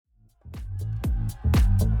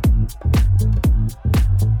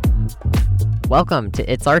Welcome to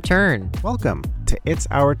It's Our Turn. Welcome to It's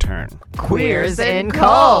Our Turn. Queers in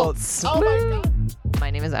Cults. Oh my God. My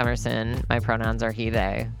name is Emerson. My pronouns are he,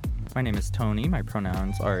 they. My name is Tony. My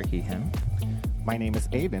pronouns are he, him. My name is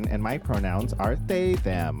Aydan, and my pronouns are they,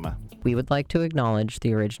 them. We would like to acknowledge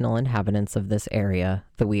the original inhabitants of this area,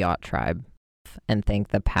 the Wiyot tribe, and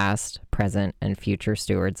thank the past, present, and future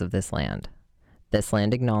stewards of this land. This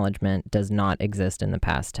land acknowledgement does not exist in the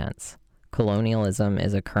past tense. Colonialism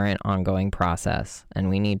is a current ongoing process, and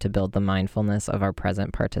we need to build the mindfulness of our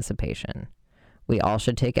present participation. We all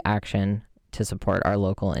should take action to support our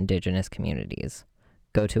local indigenous communities.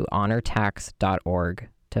 Go to honortax.org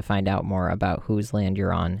to find out more about whose land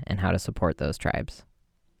you're on and how to support those tribes.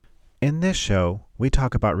 In this show, we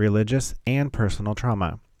talk about religious and personal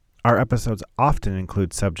trauma. Our episodes often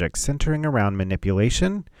include subjects centering around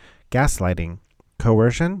manipulation, gaslighting,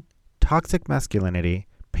 coercion, toxic masculinity,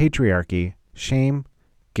 patriarchy, shame,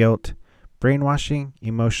 guilt, brainwashing,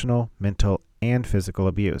 emotional, mental, and physical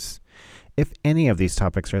abuse. If any of these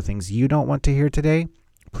topics are things you don't want to hear today,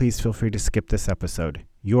 please feel free to skip this episode.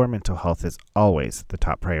 Your mental health is always the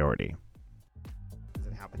top priority. Is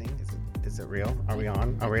it happening? Is it real? Are we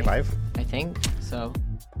on? Are we live? I think so.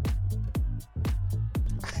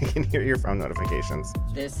 I can hear your phone notifications.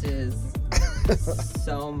 This is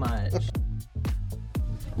so much.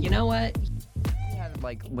 You know what?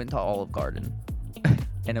 Went to Olive Garden.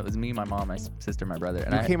 And it was me, my mom, my sister, my brother.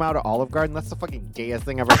 And You came out of Olive Garden? That's the fucking gayest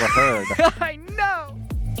thing I've ever heard. I know!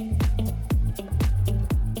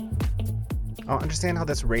 I don't understand how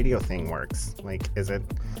this radio thing works. Like, is it...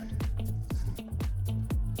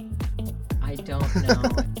 I don't know.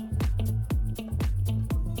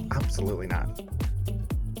 Absolutely not.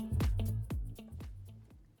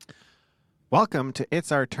 Welcome to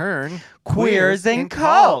It's Our Turn. Queers and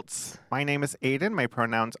Cults. My name is Aydan. My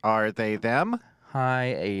pronouns are they, them.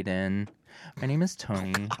 Hi, Aydan. My name is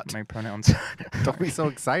Tony. My pronouns... Don't be so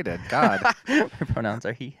excited. God. My pronouns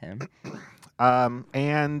are he, him.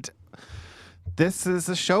 And this is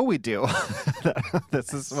a show we do.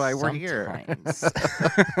 This is why we're here.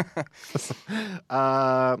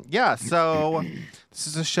 Yeah, so this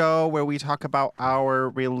is a show where we talk about our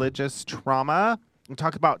religious trauma. We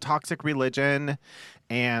talk about toxic religion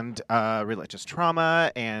and religious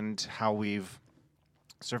trauma and how we've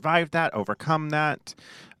survived that, overcome that,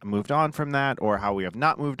 moved on from that, or how we have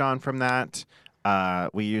not moved on from that.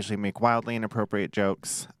 We usually make wildly inappropriate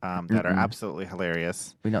jokes that are absolutely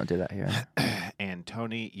hilarious. We don't do that here. And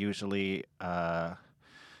Tony usually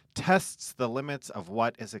tests the limits of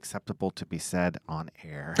what is acceptable to be said on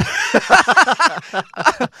air.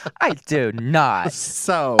 I do not.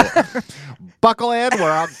 So, buckle in.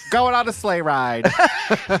 We're going on a sleigh ride.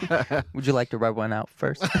 Would you like to rub one out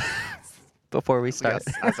first? Before we start?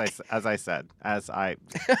 Yes, as I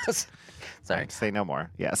Sorry. Say no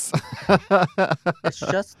more. Yes. It's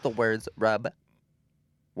just the words rub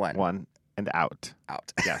One and out.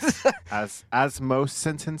 out. Yes. As most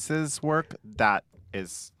sentences work, that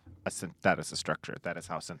is a structure. That is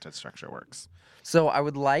how sentence structure works. So I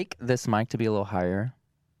would like this mic to be a little higher.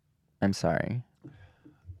 I'm sorry.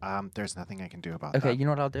 There's nothing I can do about that. Okay, you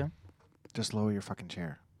know what I'll do? Just lower your fucking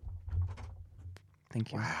chair.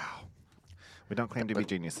 Thank you. Wow. We don't claim to be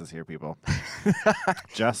geniuses here, people.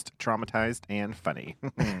 Just traumatized and funny.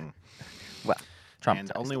 Well, traumatized.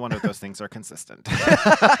 And only one of those things are consistent.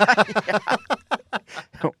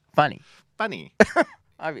 Funny. Funny.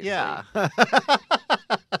 Obviously. Yeah.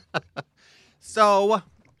 So,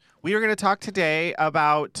 we are going to talk today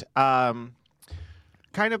about kind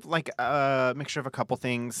of like a mixture of a couple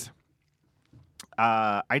things.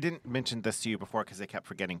 I didn't mention this to you before because I kept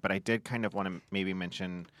forgetting, but I did kind of want to maybe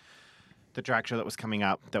mention the drag show that was coming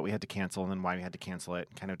up that we had to cancel and then why we had to cancel it,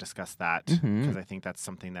 kind of discuss that because I think that's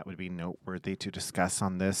something that would be noteworthy to discuss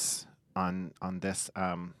on this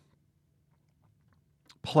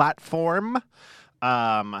platform.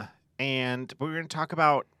 And we're going to talk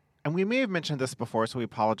about, and we may have mentioned this before, so we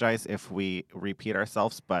apologize if we repeat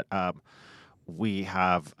ourselves, but we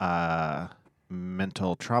have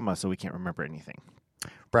mental trauma, so we can't remember anything.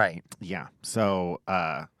 Right. Yeah. So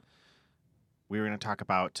we were going to talk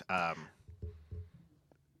about, I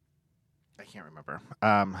can't remember.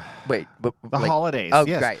 Wait. But, the holidays. Oh,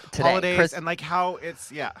 yes. right. Today. Holidays and like how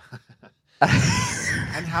it's, yeah.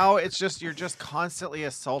 And how it's just, you're just constantly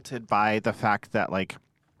assaulted by the fact that like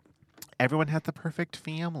everyone has the perfect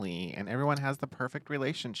family and everyone has the perfect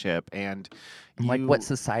relationship and like what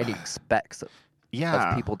society expects of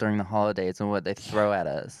people during the holidays and what they throw at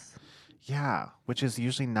us. Yeah, which is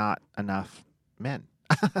usually not enough men.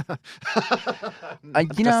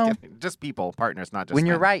 You know, just people, partners, not just when men.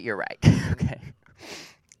 you're right, you're right. Okay.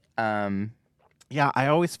 Yeah, I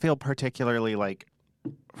always feel particularly like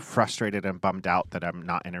frustrated and bummed out that I'm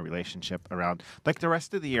not in a relationship around. Like the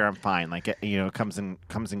rest of the year, I'm fine. Like it comes and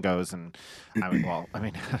goes, and I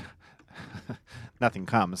mean, nothing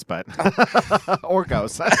comes, but or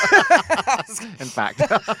goes. In fact,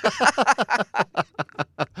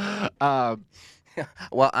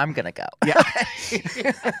 well, I'm gonna go. Yeah,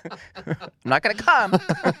 I'm not gonna come.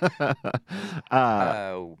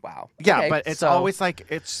 Wow. Yeah, Okay, but it's always like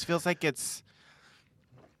it feels like it's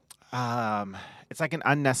like an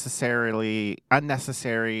unnecessary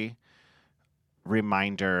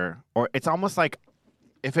reminder, or it's almost like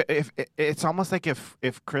if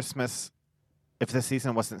Christmas, if the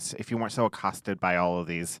season wasn't, if you weren't so accosted by all of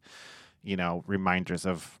these, reminders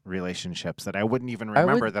of relationships, that I wouldn't even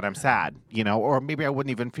remember that I'm sad, or maybe I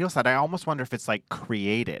wouldn't even feel sad. I almost wonder if it's like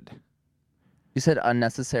created. You said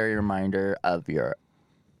unnecessary reminder of your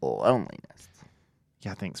loneliness.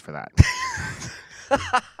 Yeah, thanks for that.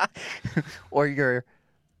 Or your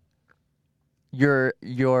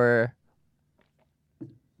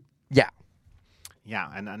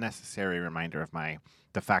Yeah, an unnecessary reminder of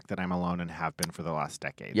the fact that I'm alone and have been for the last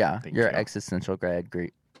decade. Yeah, Thank your you. existential Greg?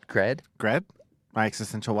 Greg? My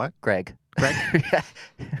existential what? Greg.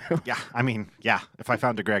 Yeah, I mean, yeah. If I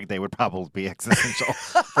found a Greg, they would probably be existential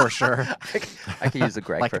for sure. I could use a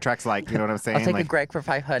Greg. Like a Trex, you know what I'm saying? I'll take a Greg for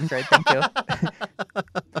 500. Thank you.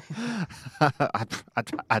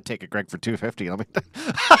 I'd take a Greg for $250.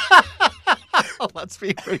 Let's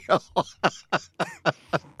be real.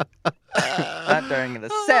 Not during the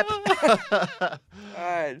sip.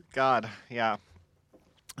 God, yeah.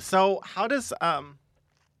 So, how does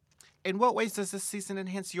in what ways does this season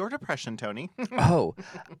enhance your depression, Tony?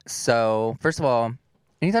 So first of all,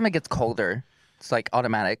 anytime it gets colder, it's like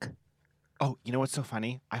automatic. Oh, you know what's so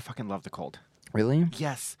funny? I fucking love the cold. Really?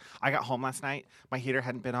 Yes. I got home last night. My heater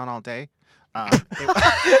hadn't been on all day. Because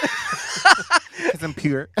I'm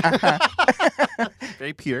pure.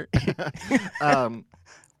 Very pure. And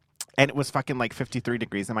it was fucking like 53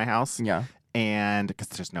 degrees in my house. Yeah. And because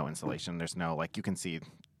there's no insulation, there's no, you can see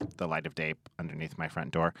the light of day underneath my front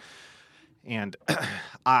door. And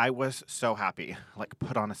I was so happy.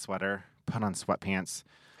 Put on a sweater, put on sweatpants,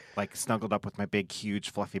 snuggled up with my big,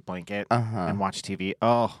 huge, fluffy blanket and watch TV.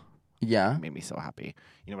 Oh, yeah. It made me so happy.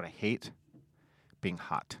 You know what I hate? Being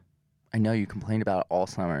hot. I know you complained about it all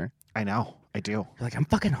summer. I know. I do. You're like, I'm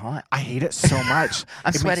fucking hot. I hate it so much.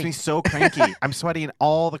 I'm sweaty. It makes me so cranky. I'm sweaty in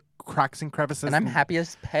all the cracks and crevices. And I'm happy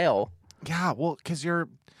as pale. Yeah, well, because you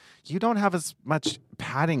don't have as much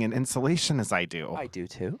padding and insulation as I do. I do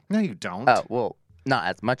too. No, you don't. Oh, well, not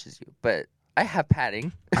as much as you, but I have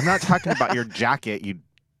padding. I'm not talking about your jacket.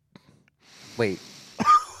 Wait.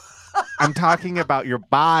 I'm talking about your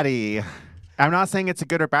body. I'm not saying it's a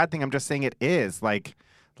good or bad thing. I'm just saying it is. Like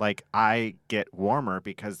I get warmer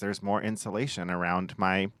because there's more insulation around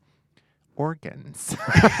my organs.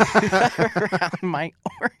 Around my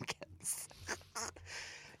organs.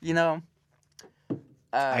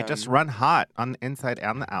 I just run hot on the inside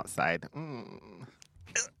and the outside.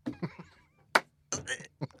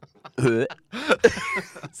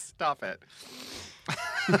 Stop it.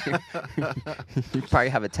 You probably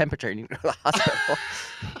have a temperature and you go to the hospital.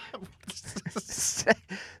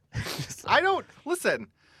 I don't listen.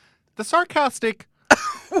 The sarcastic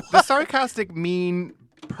mean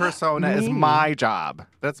persona is my job.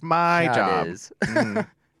 That's my job. It is. Mm.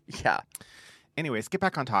 Yeah. Anyways, get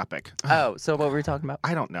back on topic. Oh, so what were we talking about?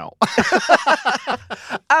 I don't know.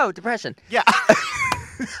 Oh, depression. Yeah.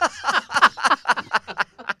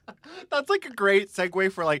 That's a great segue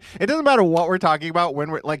for it doesn't matter what we're talking about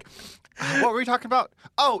when we're what were we talking about?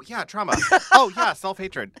 Oh yeah, trauma. Oh yeah,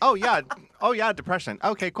 self-hatred. Oh yeah, depression.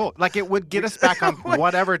 Okay, cool. It would get us back on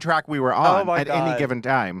whatever track we were on at any given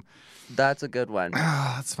time. That's a good one.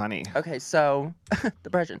 That's funny. Okay, so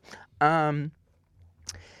depression.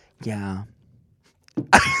 Yeah.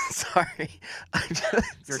 Sorry.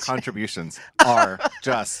 Your contributions are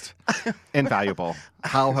just invaluable.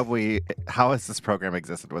 How has this program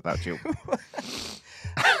existed without you?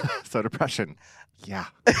 So depression. Yeah.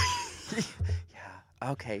 Yeah.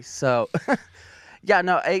 Okay, so yeah,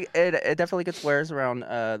 no, it definitely gets worse around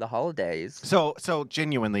the holidays. So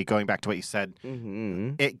genuinely going back to what you said,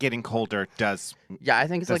 it getting colder does. Yeah, I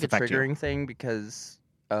think it's a triggering you. thing because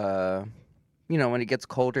when it gets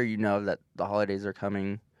colder, you know that the holidays are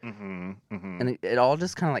coming. And it all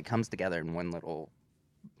just kind of comes together in one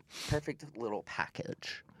perfect little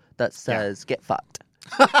package that says "get fucked"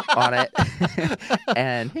 on it.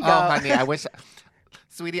 And here you go. Honey,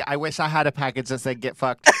 sweetie, I wish I had a package that said "get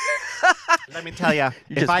fucked." Let me tell you,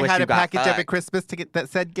 if just I wish had you a got package every fucked. Christmas that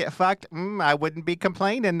said "get fucked," I wouldn't be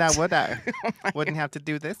complaining now, would I? Wouldn't have to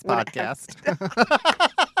do this podcast.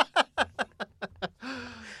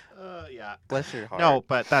 Yeah. Bless your heart. No,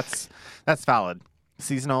 but that's valid.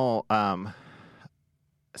 Seasonal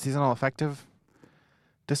affective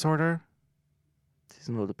disorder.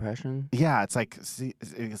 Seasonal depression. Yeah, it's like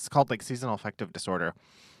it's called like seasonal affective disorder.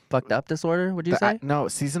 Fucked up disorder, would you say? No,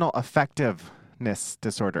 seasonal affectiveness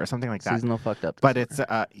disorder or something like that. Seasonal fucked up But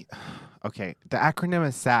disorder. it's okay. The acronym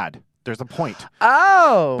is SAD. There's a point,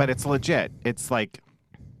 Oh! but it's legit. It's like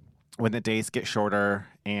when the days get shorter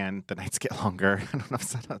and the nights get longer. I don't know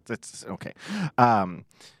if it's okay.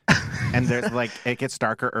 And there's like it gets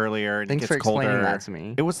darker earlier and Thanks it for gets colder. explaining that to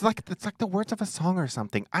me. It was like it's like the words of a song or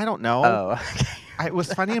something. I don't know. Oh, okay. It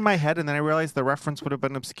was funny in my head, and then I realized the reference would have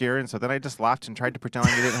been obscure, and so then I just laughed and tried to pretend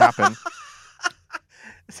like it didn't happen.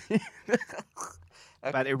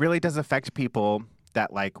 But it really does affect people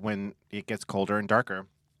that, like, when it gets colder and darker,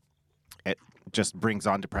 it just brings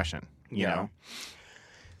on depression, you know?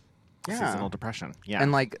 Yeah. Seasonal depression, yeah.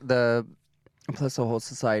 And like plus the whole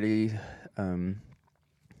society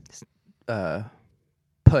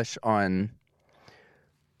push on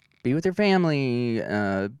be with your family,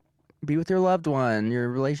 be with your loved one, your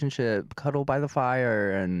relationship, cuddle by the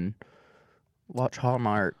fire, and watch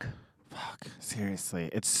Hallmark. Fuck, seriously,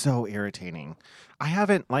 it's so irritating. I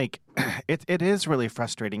haven't, like, it is really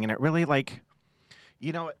frustrating, and it really, like,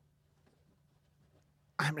 you know,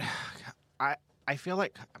 I feel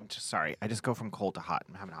like, I'm just sorry, I just go from cold to hot.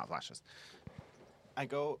 I'm having hot flashes. I'm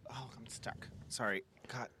stuck. Sorry.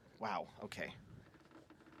 God, wow, okay.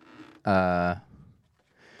 I'm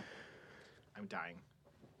dying.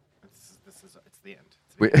 It's the end.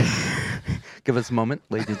 Give us a moment,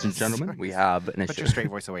 ladies and gentlemen. We have an Put issue. your straight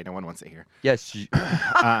voice away. No one wants it here. Yes. Sorry.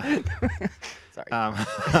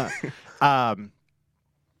 I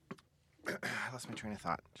lost my train of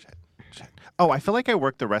thought. Shit. Oh, I feel like I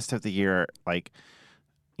work the rest of the year, like,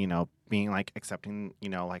 you know, being like accepting, you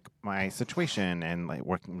know, like my situation and like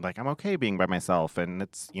working, like I'm okay being by myself. And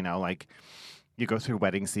it's, you know, like you go through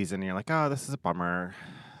wedding season and you're like, oh, this is a bummer.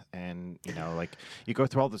 And, you know, like you go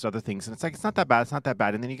through all those other things and it's like, it's not that bad.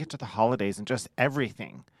 And then you get to the holidays and just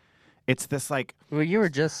everything. It's this like. Well, you were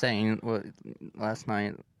just saying last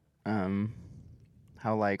night,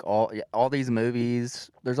 how like all these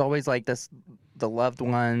movies, there's always like the loved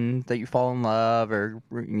one that you fall in love or,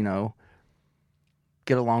 you know,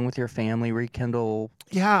 get along with your family, rekindle.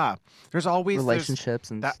 Yeah. There's always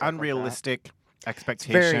relationships and that stuff unrealistic like that.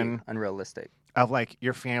 expectation. It's very unrealistic. Of like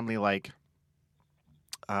your family, like,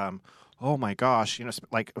 oh my gosh, you know,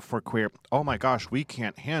 like for queer, oh my gosh, we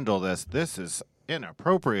can't handle this. This is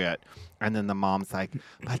inappropriate. And then the mom's like,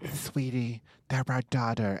 but sweetie, they're our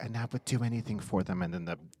daughter, and I would do anything for them. And then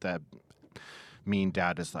the mean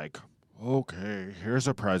dad is like, okay, here's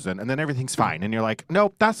a present. And then everything's fine. And you're like,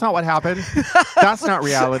 nope, that's not what happened. That's not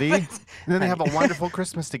reality. And then they have a wonderful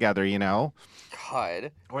Christmas together, you know?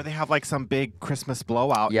 God. Or they have like some big Christmas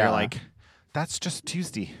blowout. Yeah. You're like, that's just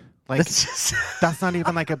Tuesday. Like, that's not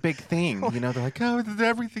even like a big thing. You know, they're like, oh,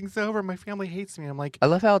 everything's over. My family hates me. I'm like, I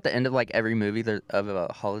love how at the end of like every movie of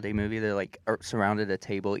a holiday movie, they're like surrounded at a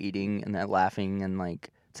table eating and they're laughing and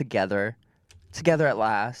like together at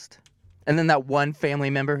last. And then that one family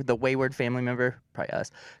member, the wayward family member, probably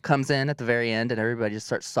us, comes in at the very end and everybody just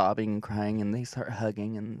starts sobbing and crying and they start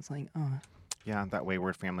hugging and it's like, oh. yeah, that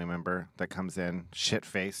wayward family member that comes in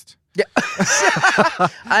shit-faced. Yeah.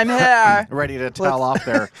 I'm here. Ready to tell off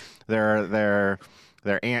their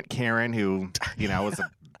Aunt Karen, who, you know, was a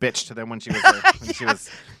bitch to them when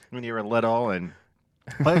when you were little, and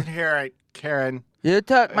listen here, Karen. You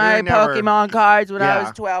took my Pokemon cards when I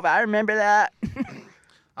was 12. I remember that.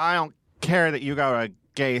 I don't care that you got a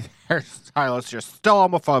gay hairstylist. You're still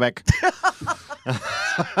homophobic.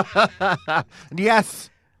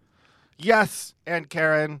 Yes, Aunt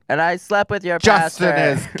Karen. And I slept with your Justin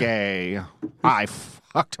pastor. is gay. I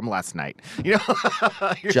fucked him last night. You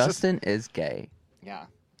know, Justin is gay. Yeah,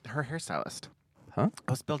 her hairstylist. Huh?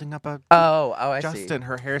 I was building up a. Oh, I see. Justin,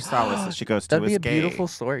 her hairstylist that she goes to That'd is be a gay. beautiful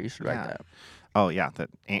story. You should write Yeah. that. Oh yeah,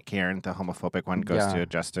 that Aunt Karen, the homophobic one, goes Yeah. to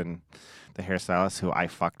Justin, the hairstylist, who I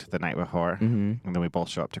fucked the night before, and then we both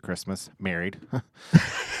show up to Christmas married,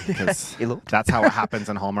 because that's how it happens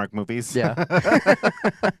in Hallmark movies. Yeah.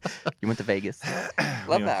 You went to Vegas.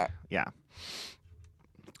 Love that. Yeah.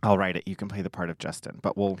 I'll write it. You can play the part of Justin,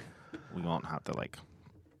 but we won't have to like.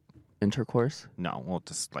 Intercourse? No, we'll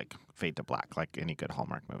just like fade to black, like any good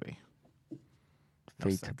Hallmark movie.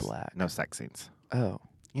 Fade to black. No sex scenes. Oh.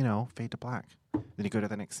 You know, fade to black. Then you go to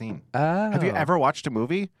the next scene. Oh. Have you ever watched a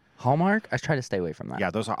movie Hallmark? I try to stay away from that.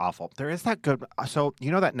 Yeah, those are awful. There is that good. So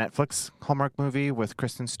you know that Netflix Hallmark movie with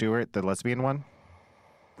Kristen Stewart, the lesbian one?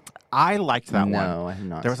 I liked that one. No, I have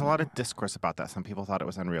not. There was a seen lot that. of discourse about that. Some people thought it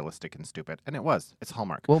was unrealistic and stupid, and it was. It's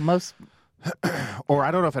Hallmark. Well, most Or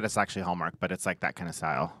I don't know if it is actually Hallmark, but it's like that kind of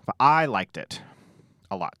style. But I liked it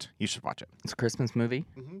a lot. You should watch it. it's a Christmas movie.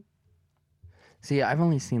 Mm-hmm. See, I've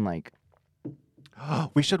only seen like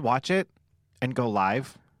We should watch it and go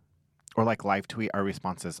live, or like live tweet our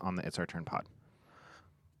responses on the It's Our Turn pod.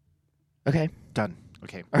 okay, Done.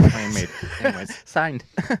 Okay. Plan made. Anyways. signed.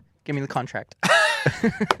 Give me the contract.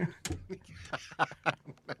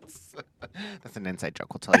 That's an inside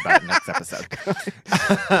joke. We'll tell you about it next episode.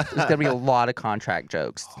 There's gonna be a lot of contract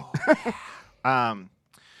jokes.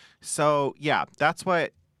 So yeah, that's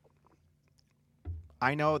what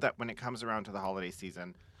I know, that when it comes around to the holiday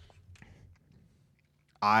season,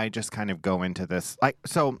 I just kind of go into this like,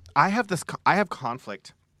 so I have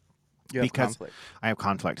conflict. Conflict. I have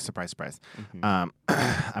conflict. Surprise, surprise. Mm-hmm.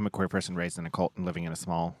 I'm a queer person raised in a cult and living in a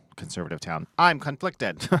small conservative town. I'm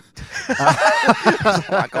conflicted. There's a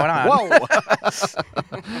lot going on.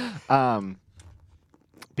 Whoa.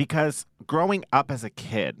 Because growing up as a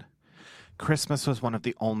kid, Christmas was one of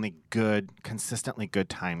the only consistently good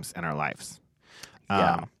times in our lives.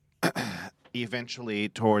 Yeah. Eventually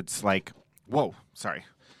towards like, whoa, sorry.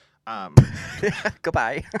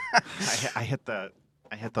 Goodbye. I hit the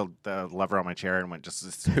lever on my chair and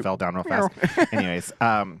just fell down real fast. Anyways,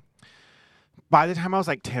 by the time I was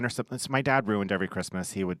like 10 or something, so my dad ruined every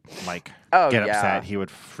Christmas. He would like get upset. He would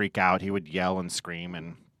freak out. He would yell and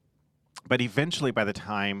scream. But eventually, by the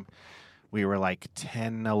time we were like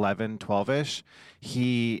 10, 11, 12-ish,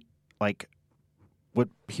 he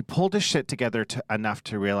pulled his shit together enough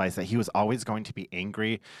to realize that he was always going to be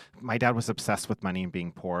angry. My dad was obsessed with money and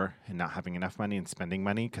being poor and not having enough money and spending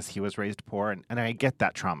money because he was raised poor. And I get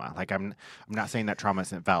that trauma. Like, I'm not saying that trauma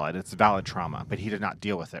isn't valid. It's valid trauma, but he did not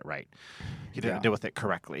deal with it right. He didn't deal with it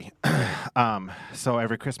correctly. So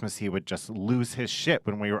every Christmas he would just lose his shit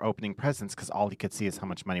when we were opening presents because all he could see is how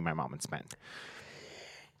much money my mom had spent.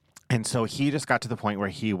 And so he just got to the point where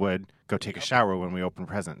he would go take a shower when we opened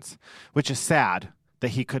presents, which is sad that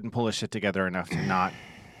he couldn't pull his shit together enough to not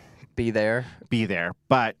Be there.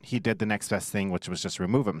 But he did the next best thing, which was just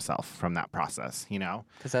remove himself from that process, you know?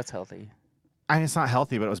 Because that's healthy. I mean, it's not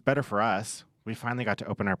healthy, but it was better for us. We finally got to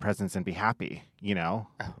open our presents and be happy, you know?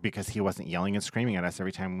 Because he wasn't yelling and screaming at us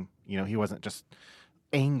every time, you know, he wasn't just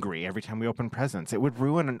angry every time we opened presents. It would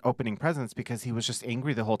ruin an opening presents because he was just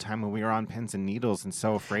angry the whole time when we were on pins and needles and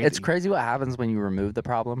so afraid. It's crazy what happens when you remove the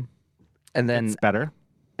problem. And then It's better.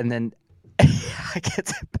 And then it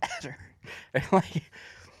gets better. Like,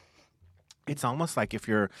 it's almost like if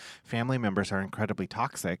your family members are incredibly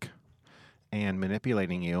toxic and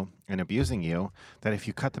manipulating you and abusing you, that if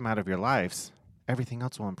you cut them out of your lives, everything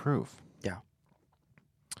else will improve. Yeah.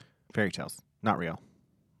 Fairy tales, not real.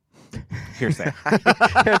 Hearsay.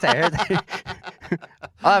 Hearsay.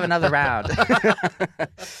 I'll have another round.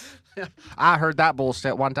 I heard that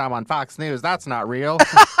bullshit one time on Fox News. That's not real.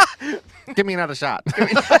 Give me another shot.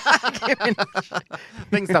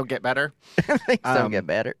 Things don't get better. Things don't get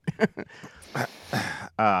better.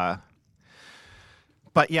 But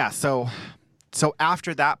yeah, so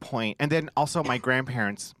after that point, and then also my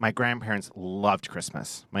grandparents loved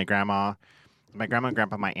Christmas. My grandma and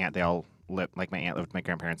grandpa, my aunt, they all lived, like my aunt lived with my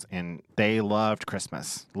grandparents, and they loved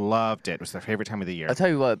Christmas. Loved it. It was their favorite time of the year. I'll tell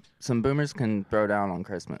you what, some boomers can throw down on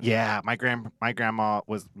Christmas. Yeah, my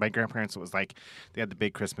grandparents was like, they had the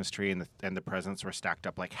big Christmas tree and the presents were stacked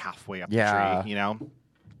up like halfway up the tree, you know?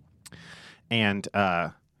 And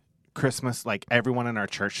Christmas, like everyone in our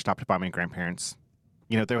church stopped by my grandparents.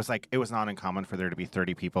 You know, there was like, it was not uncommon for there to be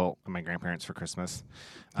 30 people at my grandparents for Christmas.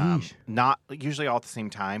 Not usually all at the same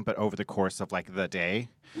time, but over the course of like the day,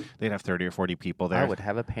 they'd have 30 or 40 people there. I would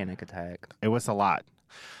have a panic attack. It was a lot.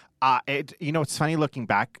 You know, it's funny looking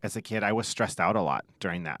back as a kid, I was stressed out a lot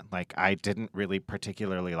during that. Like, I didn't really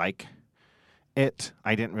particularly like it.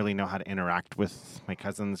 I didn't really know how to interact with my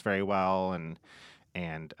cousins very well. And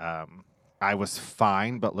I was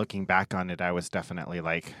fine, but looking back on it, I was definitely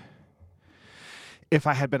like, if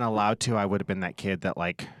I had been allowed to, I would have been that kid that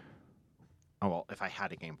like, oh, well, if I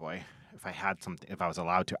had a Game Boy, if I was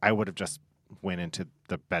allowed to, I would have just went into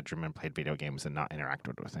the bedroom and played video games and not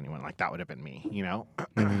interacted with anyone. Like, that would have been me, you know?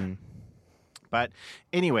 Mm-hmm. But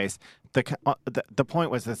anyways, the point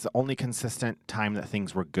was that's the only consistent time that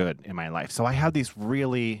things were good in my life. So I have these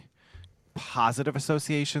really positive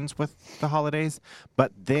associations with the holidays.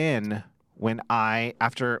 But then when I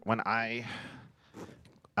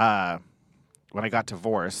got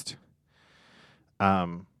divorced,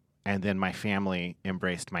 And then my family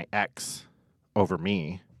embraced my ex over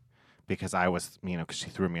me because I was, because she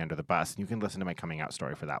threw me under the bus. You can listen to my coming out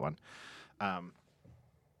story for that one. On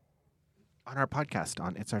our podcast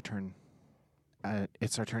on It's Our Turn.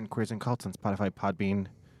 It's Our Turn Queers and Cults on Spotify, Podbean,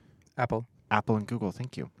 Apple, and Google.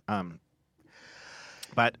 Thank you.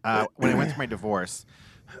 But when I went through my divorce,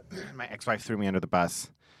 my ex-wife threw me under the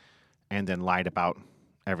bus and then lied about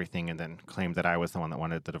everything and then claimed that I was the one that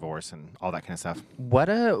wanted the divorce and all that kind of stuff. what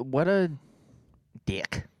a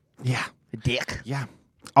dick. Yeah. A dick. Yeah.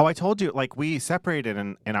 Oh, I told you, like, we separated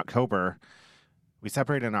in October. We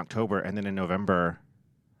separated in October, and then in November,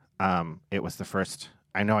 it was the first,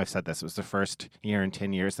 I know I've said this, it was the first year in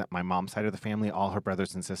 10 years that my mom's side of the family, all her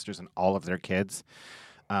brothers and sisters and all of their kids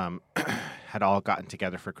had all gotten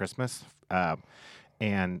together for Christmas.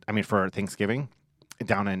 For Thanksgiving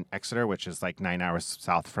down in Exeter, which is like 9 hours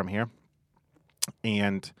south from here.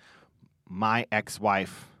 And my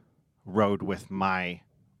ex-wife rode with my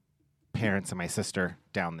parents and my sister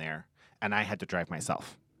down there, and I had to drive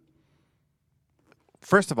myself.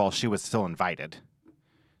 First of all, she was still invited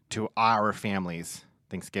to our family's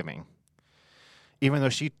Thanksgiving, even though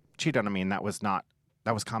she cheated on me, and that was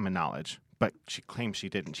common knowledge. But she claimed she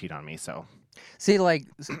didn't cheat on me. So, see, like,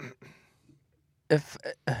 if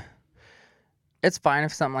it's fine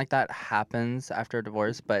if something like that happens after a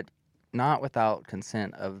divorce, but not without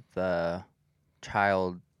consent of the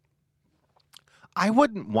child. I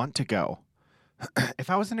wouldn't want to go. If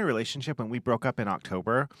I was in a relationship and we broke up in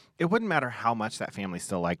October, it wouldn't matter how much that family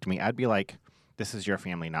still liked me. I'd be like, this is your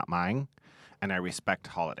family, not mine, and I respect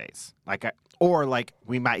holidays.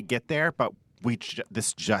 We might get there, but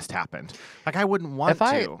this just happened. Like, I wouldn't want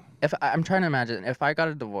to. If I'm trying to imagine, if I got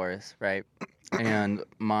a divorce, right, and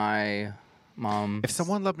my mom... If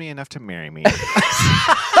someone loved me enough to marry me...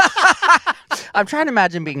 I'm trying to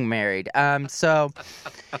imagine being married.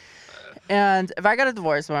 And if I got a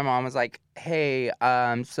divorce, my mom was like, hey,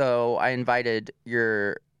 so I invited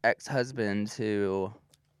your ex-husband to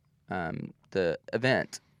the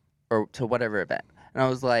event or to whatever event. And I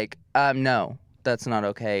was like, no, that's not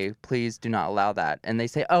okay. Please do not allow that. And they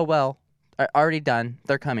say, oh, well, already done.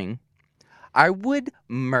 They're coming. I would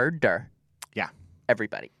murder. Yeah.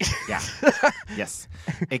 Everybody. Yeah. Yes.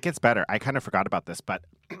 It gets better. I kind of forgot about this, but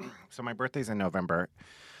so my birthday's in November.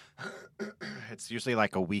 It's usually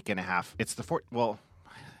like a week and a half. It's the 14th,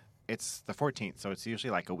 so it's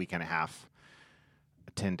usually like a week and a half,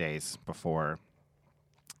 10 days before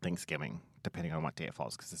Thanksgiving, depending on what day it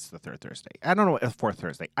falls, because it's the third Thursday. I don't know, the fourth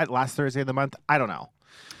Thursday. Last Thursday of the month, I don't know.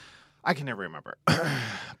 I can never remember.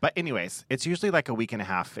 But anyways, it's usually like a week and a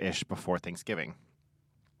half-ish before Thanksgiving.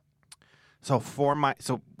 So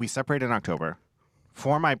we separated in October.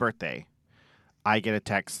 For my birthday, I get a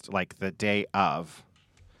text like the day of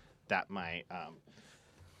that my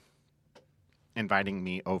inviting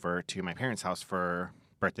me over to my parents' house for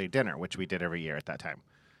birthday dinner, which we did every year at that time.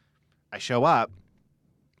 I show up,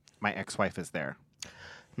 my ex-wife is there.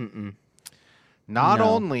 Not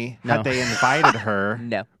only had they invited her,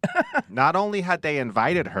 not only had they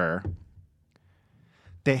invited her,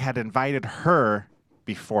 they had invited her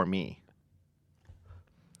before me.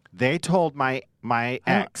 They told my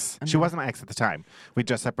ex, she wasn't my ex at the time, we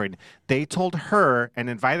just separated. They told her and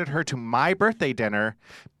invited her to my birthday dinner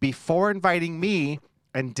before inviting me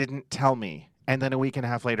and didn't tell me. And then a week and a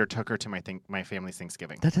half later took her to my family's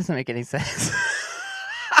Thanksgiving. That doesn't make any sense.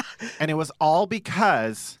 And it was all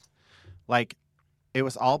because,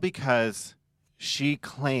 she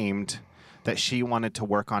claimed that she wanted to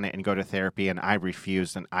work on it and go to therapy, and I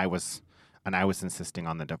refused, and I was insisting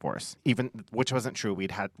on the divorce, which wasn't true.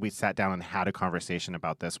 We sat down and had a conversation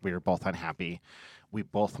about this. We were both unhappy. We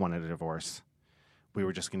both wanted a divorce. We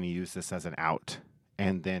were just going to use this as an out.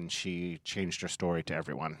 And then she changed her story to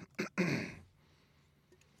everyone.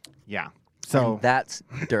 Yeah. So and that's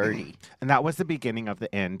dirty. And that was the beginning of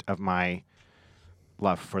the end of my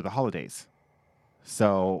love for the holidays.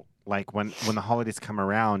 So like when the holidays come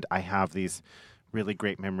around, I have these really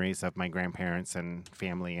great memories of my grandparents and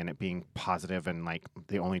family and it being positive, and like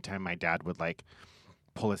the only time my dad would like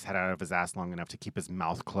pull his head out of his ass long enough to keep his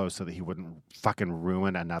mouth closed so that he wouldn't fucking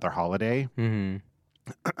ruin another holiday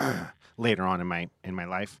later on in my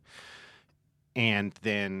life. And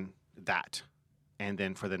then that. And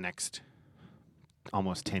then for the next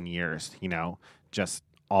almost 10 years, just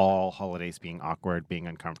all holidays being awkward, being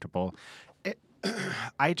uncomfortable.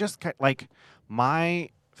 I just like my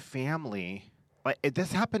family.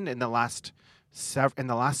 This happened in the last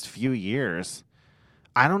few years.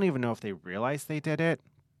 I don't even know if they realized they did it,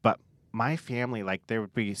 but my family, like,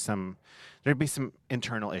 there'd be some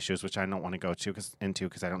internal issues which I don't want to go into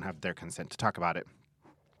because I don't have their consent to talk about it.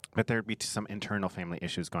 but there'd be some internal family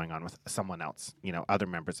issues going on with someone else, other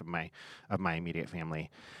members of my immediate family.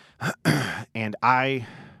 And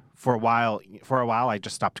for a while, I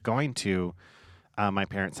just stopped going to my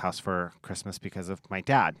parents' house for Christmas because of my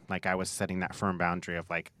dad. Like, I was setting that firm boundary of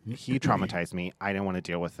like, he traumatized me. I didn't want to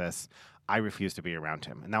deal with this. I refused to be around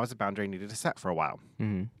him. And that was a boundary I needed to set for a while.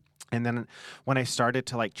 Mm-hmm. And then when I started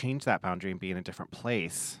to like change that boundary and be in a different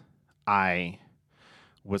place, I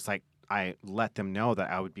let them know that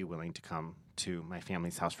I would be willing to come to my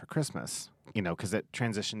family's house for Christmas, because it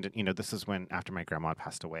transitioned, this is when after my grandma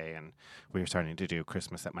passed away and we were starting to do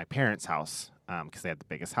Christmas at my parents' house because they had the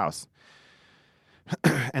biggest house.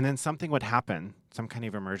 And then something would happen, some kind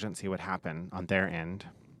of emergency would happen on their end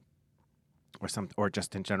or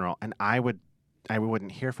just in general. And I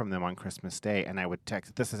wouldn't hear from them on Christmas Day, and I would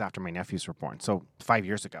text. This is after my nephews were born, so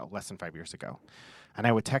less than 5 years ago. And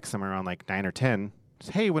I would text them around like 9 or 10,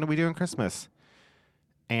 hey, when are we doing Christmas?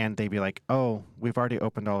 And they'd be like, oh, we've already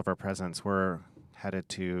opened all of our presents. We're headed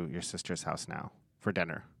to your sister's house now for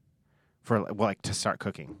dinner, to start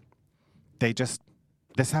cooking.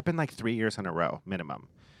 This happened like 3 years in a row, minimum.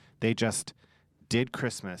 They just did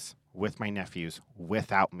Christmas with my nephews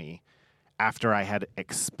without me after I had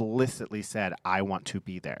explicitly said, I want to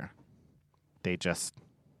be there. They just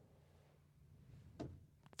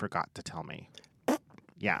forgot to tell me.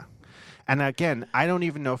 Yeah. And again, I don't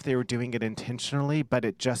even know if they were doing it intentionally, but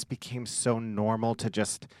it just became so normal to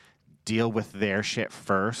just deal with their shit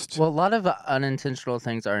first. Well, a lot of unintentional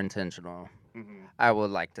things are intentional, I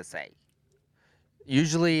would like to say.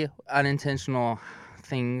 Usually, unintentional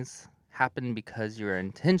things happen because you're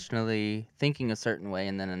intentionally thinking a certain way,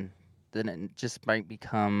 and then it just might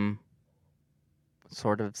become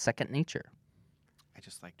sort of second nature. I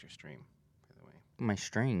just liked your stream, by the way. My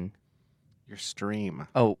string? Your stream.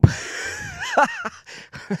 Oh.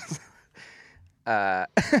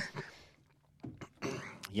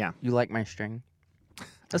 Yeah. You like my string?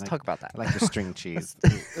 Let's talk about that. I like your string cheese.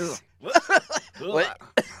 What?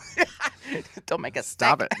 Don't make us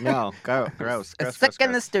Stop it. No, go. Gross. Sick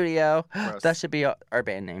in the studio. Gross. That should be our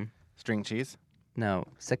band name. String cheese? No,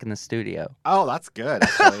 Sick in the Studio. Oh, that's good,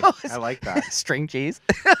 actually. I like that. String cheese.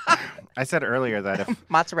 I said earlier that if...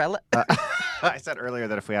 Mozzarella. I said earlier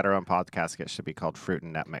that if we had our own podcast, it should be called Fruit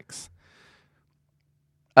and Nut Mix.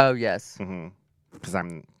 Oh, yes. Because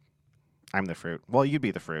I'm the fruit. Well, you'd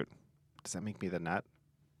be the fruit. Does that make me the nut?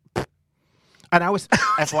 And I was,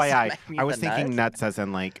 FYI, I was thinking nuts as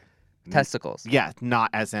in like... Testicles. Yeah, not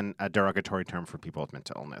as in a derogatory term for people with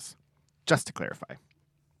mental illness. Just to clarify.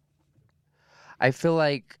 I feel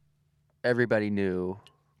like everybody knew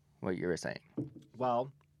what you were saying.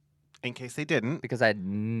 Well, in case they didn't. Because that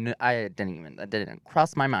didn't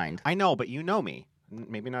cross my mind. I know, but you know me.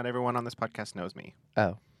 Maybe not everyone on this podcast knows me.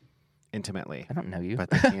 Oh. Intimately. I don't know you. But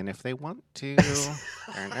they can if they want to.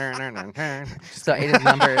 So Aydan's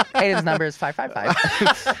number is 555.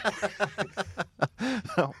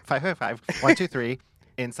 555. 1, 2, 3.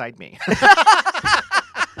 Inside me.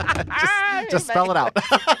 just spell it out.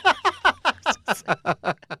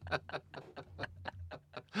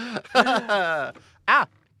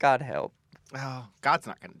 God help. Oh, God's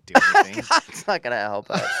not going to do anything. God's not going to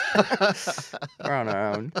help us. We're on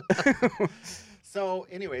our own. So,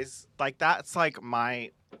 anyways, like that's like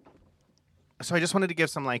my... So I just wanted to give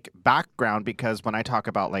some like background because when I talk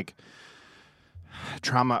about like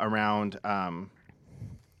trauma around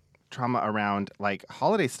like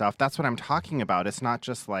holiday stuff, that's what I'm talking about. It's not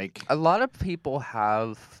just like... A lot of people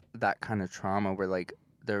have that kind of trauma where like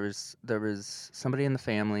there was somebody in the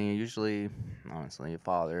family, usually honestly a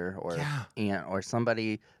father or aunt or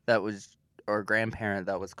somebody that was, or a grandparent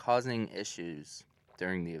that was causing issues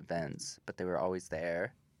during the events, but they were always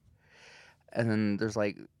there. And then there's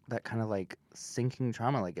like that kind of like sinking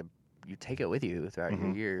trauma, like you take it with you throughout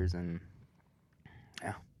your years. And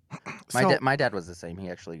yeah, my dad was the same. He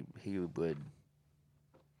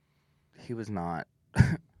was not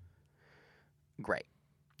great.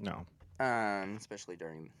 No. Especially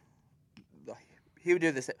during he would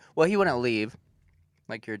do this. Well, he wouldn't leave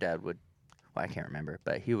like your dad would. Well, I can't remember,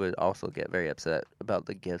 but he would also get very upset about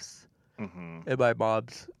the gifts and my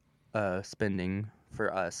mom's spending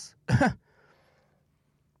for us.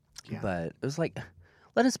 Yeah. But it was like,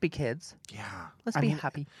 let us be kids. Yeah. Let's be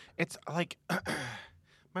happy. It's like,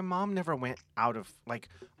 my mom never went out of, like,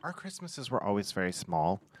 our Christmases were always very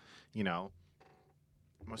small, you know.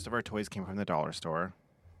 Most of our toys came from the dollar store.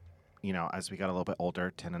 You know, as we got a little bit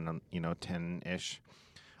older, 10-ish,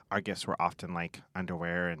 our gifts were often like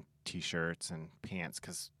underwear and T-shirts and pants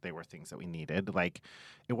because they were things that we needed. Like,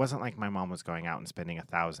 it wasn't like my mom was going out and spending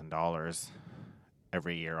 $1,000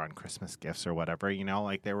 every year on Christmas gifts or whatever, you know,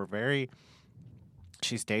 like they were very,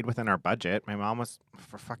 she stayed within our budget. My mom was,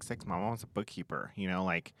 for fuck's sakes, my mom was a bookkeeper, you know,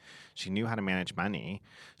 like she knew how to manage money.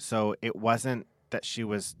 So it wasn't that she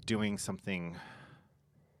was doing something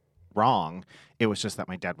wrong. It was just that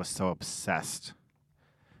my dad was so obsessed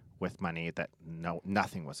with money that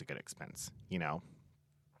nothing was a good expense, you know?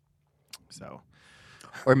 So.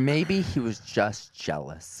 Or maybe he was just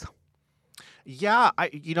jealous. Yeah,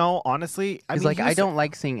 honestly, He's like, I don't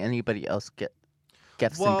like seeing anybody else get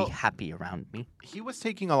gifts and be happy around me. He was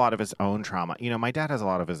taking a lot of his own trauma. You know, my dad has a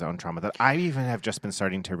lot of his own trauma that I even have just been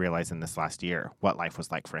starting to realize in this last year what life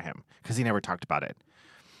was like for him because he never talked about it.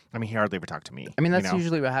 I mean, he hardly ever talked to me. I mean, that's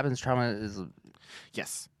usually what happens. Trauma is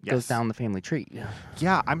goes down the family tree.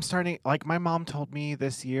 Yeah, I'm starting. Like my mom told me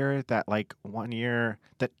this year that like one year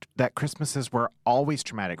that Christmases were always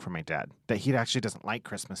traumatic for my dad. That he actually doesn't like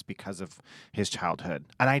Christmas because of his childhood,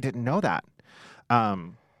 and I didn't know that.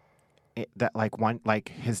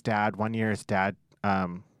 His dad,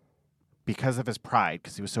 because of his pride,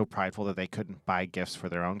 because he was so prideful that they couldn't buy gifts for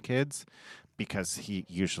their own kids, because he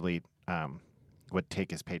usually would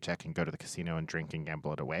take his paycheck and go to the casino and drink and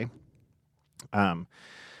gamble it away.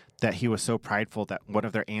 That he was so prideful that one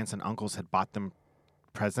of their aunts and uncles had bought them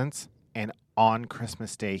presents, and on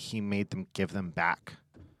Christmas Day he made them give them back.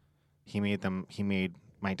 He made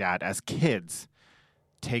my dad as kids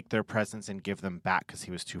take their presents and give them back because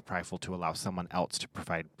he was too prideful to allow someone else to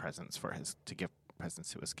provide presents to give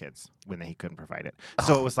presents to his kids when he couldn't provide it.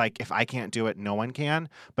 So it was like, if I can't do it, no one can.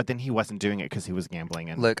 But then he wasn't doing it because he was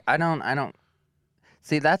gambling. And look, I don't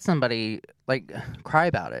see that's somebody like cry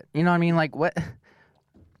about it. You know what I mean? Like what?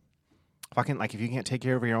 Fucking like if you can't take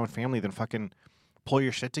care of your own family, then fucking pull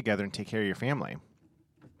your shit together and take care of your family.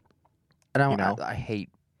 I hate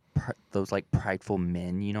those like prideful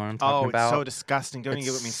men. You know what I'm talking about? Oh, it's so disgusting. Don't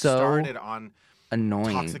even get me started on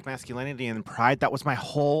annoying toxic masculinity and pride. That was my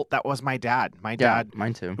dad. My dad,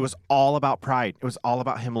 mine too. It was all about pride. It was all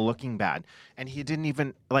about him looking bad, and he didn't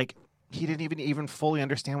even fully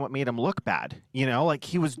understand what made him look bad. You know, like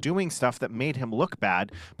he was doing stuff that made him look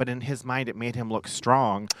bad, but in his mind it made him look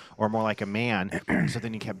strong or more like a man. So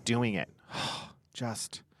then he kept doing it.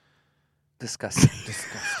 Just disgusting.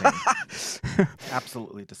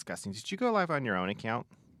 Absolutely disgusting. Did you go live on your own account?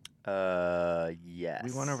 Yes.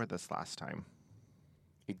 We went over this last time.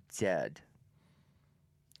 I did.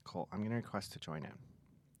 Cool. I'm going to request to join in.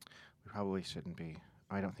 We probably shouldn't be.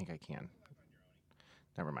 I don't think I can.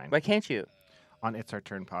 Never mind. Why can't you? On It's Our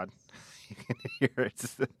Turn pod. You can hear it.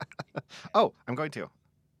 Oh, I'm going to.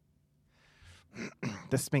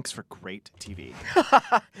 This makes for great TV.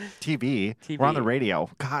 TV? We're on the radio.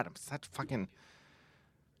 God, I'm such fucking...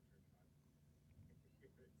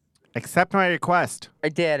 Accept my request. I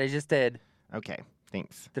did. I just did. Okay,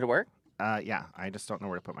 thanks. Did it work? Yeah, I just don't know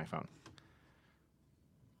where to put my phone.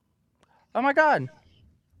 Oh my God.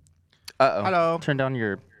 Uh-oh. Hello. Turn down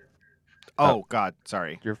your... Oh, God,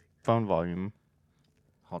 sorry. Your phone volume.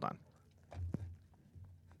 Hold on.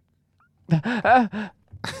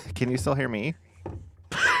 Can you still hear me?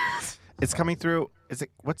 It's coming through.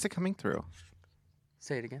 What's it coming through?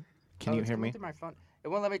 Say it again. Can you hear me? My phone. It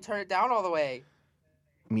won't let me turn it down all the way.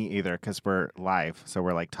 Me either, because we're live, so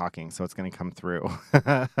we're like talking, so it's going to come through.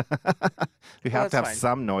 We have to have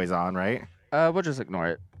some noise on, right? We'll just ignore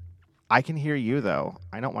it. I can hear you, though.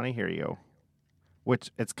 I don't want to hear you.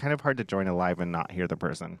 Which, it's kind of hard to join a live and not hear the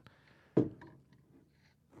person.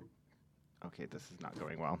 Okay, this is not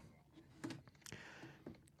going well.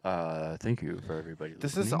 Thank you for everybody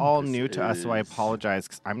This listening. is all new to us, so I apologize,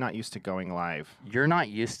 because I'm not used to going live. You're not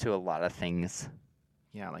used to a lot of things.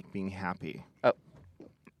 Yeah, like being happy. Oh.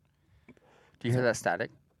 Do you hear that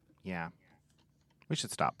static? Yeah. We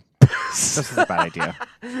should stop. This is a bad idea.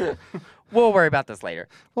 We'll worry about this later.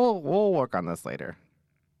 We'll work on this later.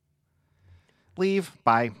 Leave.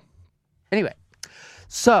 Bye. Anyway,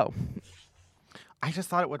 so I just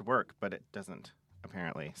thought it would work, but it doesn't,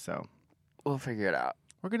 apparently. So we'll figure it out.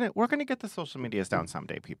 We're gonna get the social medias down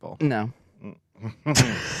someday, people. No.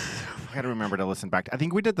 I gotta remember to listen back. I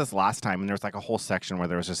think we did this last time, and there was like a whole section where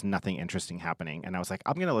there was just nothing interesting happening, and I was like,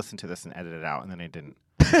 I'm gonna listen to this and edit it out, and then I didn't.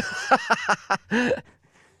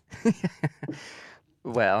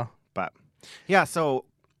 Well, but yeah, so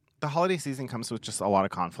the holiday season comes with just a lot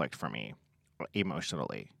of conflict for me,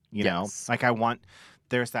 emotionally. You know, like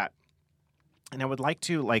there's that, and I would like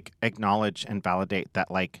to like acknowledge and validate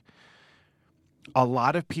that like a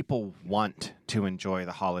lot of people want to enjoy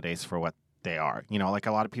the holidays for what they are. You know, like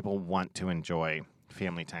a lot of people want to enjoy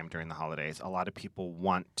family time during the holidays. A lot of people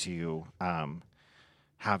want to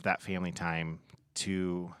have that family time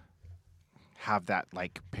to have that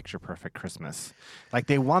like picture perfect Christmas. Like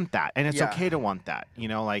they want that, and it's okay to want that. You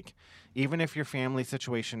know, like even if your family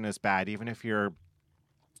situation is bad, even if you're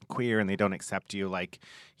queer and they don't accept you, like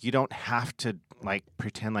you don't have to like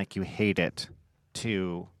pretend like you hate it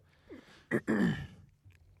to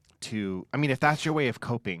I mean, if that's your way of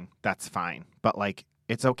coping, that's fine. But like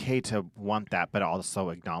it's okay to want that, but also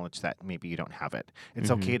acknowledge that maybe you don't have it.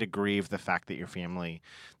 It's okay to grieve the fact that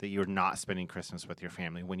that you're not spending Christmas with your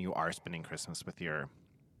family when you are spending Christmas with your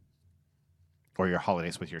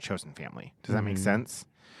holidays with your chosen family. Does that make sense?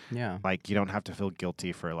 Yeah. Like you don't have to feel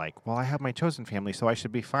guilty for like, well, I have my chosen family, so I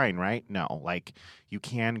should be fine, right? No, like you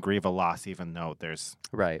can grieve a loss even though there's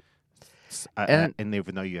right. And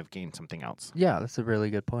even though you have gained something else. Yeah, that's a really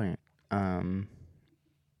good point. And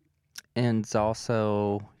it's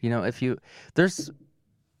also, you know, there's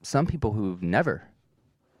some people who've never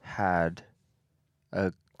had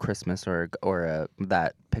a Christmas or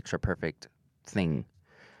that picture perfect thing.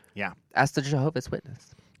 Yeah. As the Jehovah's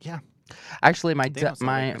Witness. Yeah. Actually, my They don't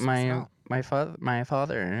celebrate Christmas at all.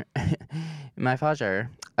 my father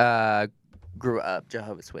grew up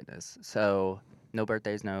Jehovah's Witness. So no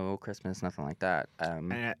birthdays, no Christmas, nothing like that.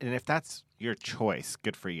 And if that's your choice,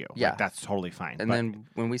 good for you. Yeah. Like, that's totally fine. And then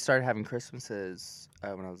when we started having Christmases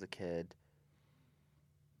when I was a kid,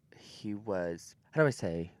 he was, how do I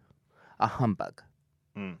say, a humbug.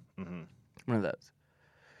 Mm-hmm. One of those.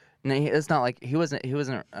 No, it's not like he wasn't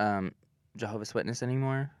Jehovah's Witness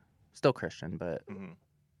anymore. Still Christian, but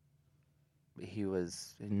he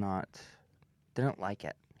was not. Didn't like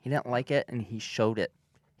it. He didn't like it, and he showed it.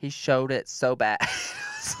 He showed it so bad.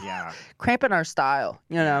 Yeah. Cramping our style,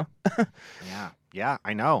 you know. Yeah.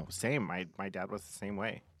 I know. Same. My dad was the same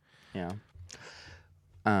way. Yeah.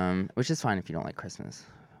 Which is fine if you don't like Christmas.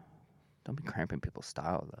 Don't be cramping people's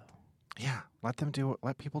style, though. Yeah. Let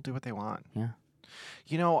people do what they want. Yeah.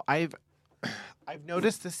 You know, I've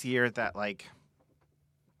noticed this year that like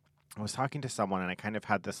I was talking to someone and I kind of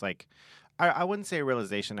had this like I wouldn't say a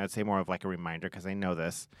realization, I'd say more of like a reminder because I know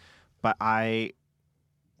this, but I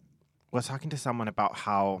was talking to someone about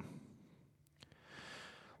how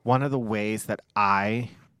one of the ways that I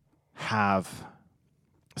have,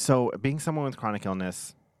 so being someone with chronic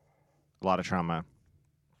illness, a lot of trauma,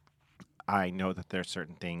 I know that there's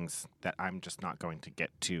certain things that I'm just not going to get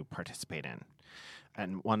to participate in.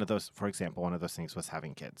 And one of those, for example, one of those things was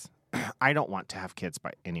having kids. I don't want to have kids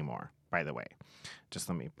anymore, by the way. Just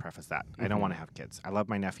let me preface that. I don't want to have kids. I love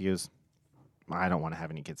my nephews. I don't want to have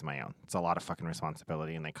any kids of my own. It's a lot of fucking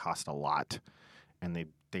responsibility, and they cost a lot, and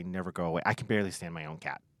they never go away. I can barely stand my own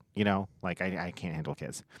cat, you know? Like, I can't handle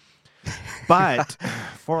kids. But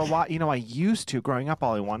for a while, you know, I used to. Growing up,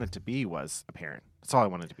 all I wanted to be was a parent. That's all I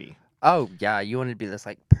wanted to be. Oh, yeah. You wanted to be this,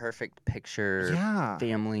 like, perfect picture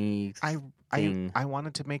family thing. I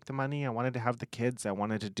wanted to make the money. I wanted to have the kids. I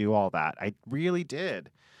wanted to do all that. I really did.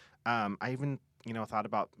 I even, you know, thought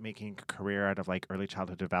about making a career out of, like, early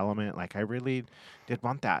childhood development. Like, I really did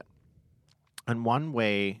want that. And one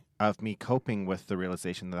way of me coping with the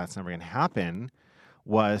realization that that's never going to happen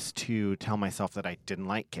was to tell myself that I didn't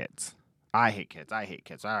like kids. I hate kids.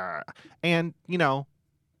 And, you know,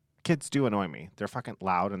 kids do annoy me. They're fucking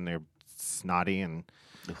loud and they're snotty and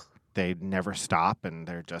they never stop and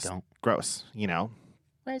they're just gross, you know?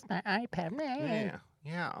 Where's my iPad?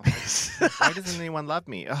 Yeah. Why doesn't anyone love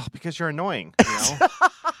me? Oh, because you're annoying, you know?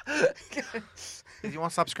 Because you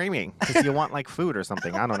won't stop screaming. Because you want, like, food or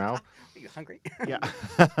something. I don't know. Are you hungry? Yeah.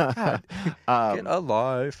 Get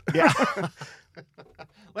alive. Yeah.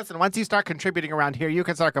 Listen, once you start contributing around here, you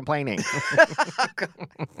can start complaining.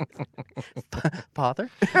 Father?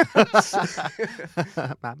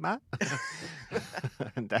 Mama?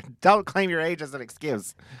 Don't claim your age as an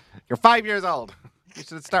excuse. You're 5 years old. You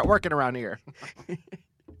should start working around here.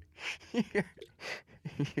 You're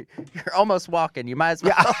almost walking. You might as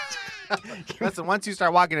well. Yeah. Listen, once you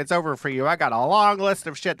start walking, it's over for you. I got a long list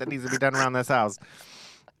of shit that needs to be done around this house.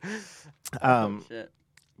 Shit.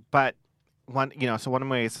 But one of my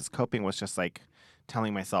ways of coping was just like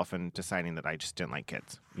telling myself and deciding that I just didn't like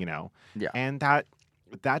kids, you know? Yeah. And that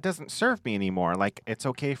doesn't serve me anymore. Like, it's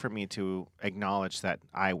okay for me to acknowledge that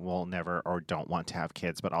I will never or don't want to have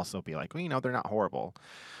kids, but also be like, well, you know, they're not horrible.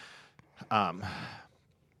 And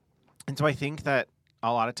so I think that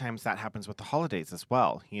a lot of times that happens with the holidays as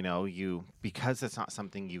well. You know, because it's not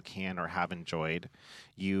something you can or have enjoyed,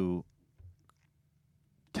 you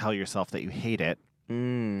tell yourself that you hate it.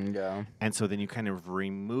 Yeah. And so then you kind of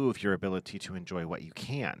remove your ability to enjoy what you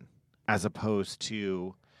can, as opposed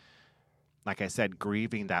to, like I said,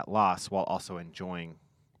 grieving that loss while also enjoying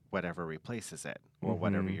whatever replaces it or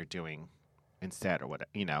whatever you're doing instead or what,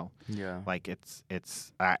 Yeah. like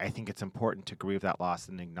I think it's important to grieve that loss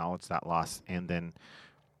and acknowledge that loss. And then,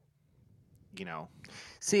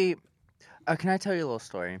 See, can I tell you a little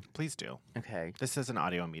story? please do. Okay. This is an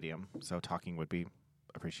audio medium, so talking would be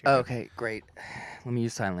appreciated. Okay, great. Let me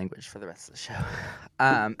use sign language for the rest of the show.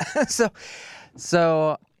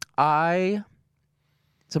 So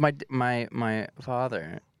my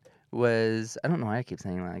father was, I don't know why I keep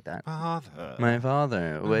saying it like that. My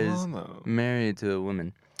father was married to a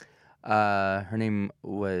woman. Her name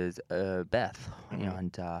was Beth,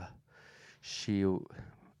 and she,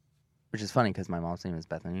 which is funny because my mom's name is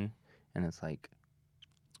Bethany, and it's like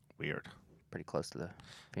Weird. pretty close to the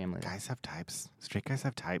family. Guys have types. Straight guys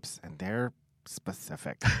have types, and they're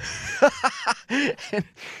specific.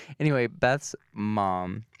 Anyway, Beth's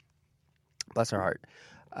mom, bless her heart,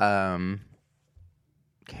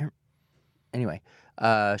 she's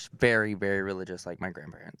very, very religious, like my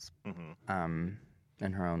grandparents,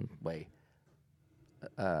 in her own way.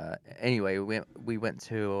 Anyway, we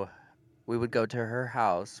would go to her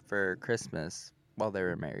house for Christmas while they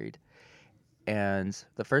were married, and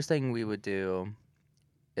the first thing we would do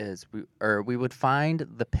is we would find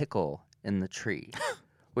the pickle in the tree,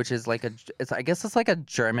 which is like I guess it's like a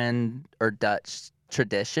German or Dutch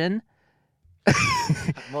tradition. I'm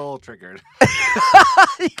a little triggered.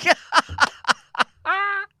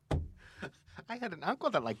 I had an uncle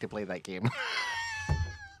that liked to play that game.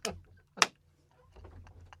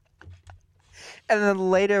 And then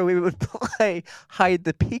later we would play hide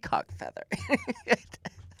the peacock feather.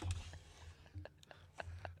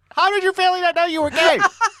 How did your family not know you were gay?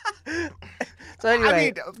 So anyway, I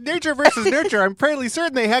mean, nature versus nurture. I'm fairly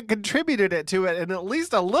certain they had contributed to it in at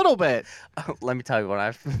least a little bit. Let me tell you when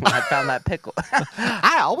I found that pickle.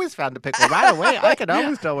 I always found a pickle right away. I could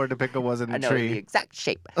always tell where the pickle was in the I know tree. the exact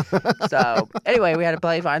shape. So anyway, we had to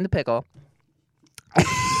play find the pickle in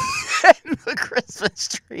the Christmas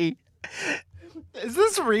tree. Is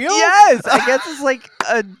this real? Yes, I guess it's like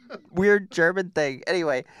a weird German thing.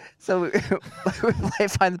 Anyway, so we play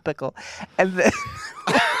find the pickle, and then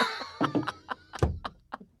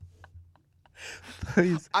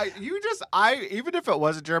please. Even if it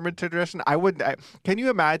was a German tradition, I wouldn't. Can you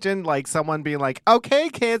imagine like someone being like, "Okay,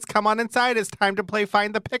 kids, come on inside. It's time to play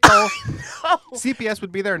find the pickle." No. CPS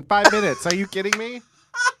would be there in 5 minutes. Are you kidding me?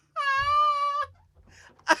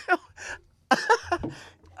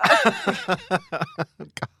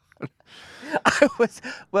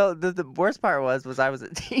 The worst part was I was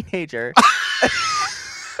a teenager.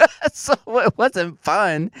 So it wasn't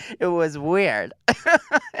fun. It was weird.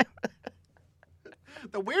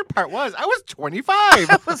 The weird part was I was 25.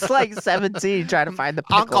 I was like 17 trying to find the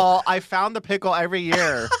pickle. Uncle, I found the pickle every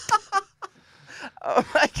year. Oh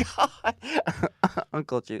my God.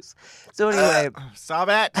 Uncle Juice. So anyway. Stop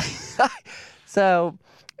it. So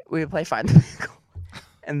we would play find the pickle.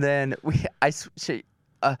 And then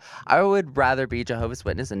I would rather be Jehovah's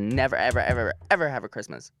Witness and never, ever, ever, ever have a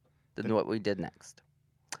Christmas than what we did next.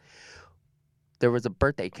 There was a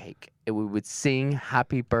birthday cake, and we would sing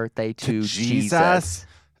 "Happy Birthday to Jesus."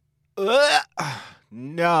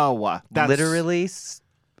 No, that's literally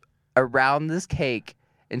around this cake,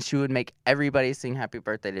 and she would make everybody sing "Happy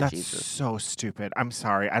Birthday to that's Jesus." So stupid. I'm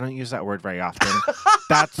sorry, I don't use that word very often.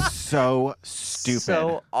 That's so stupid.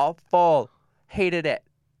 So awful. Hated it.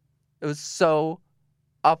 It was so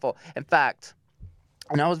awful. In fact,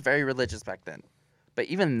 and I was very religious back then. But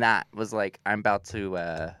even that was like, I'm about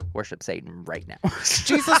to worship Satan right now.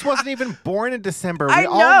 Jesus wasn't even born in December. We I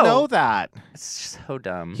all know. know that. It's so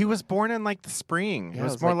dumb. He was born in like the spring. Yeah, it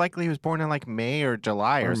was it was more like- likely he was born in like May or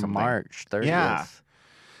July or something. March 30th. Yeah.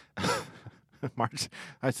 March,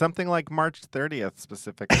 something like March 30th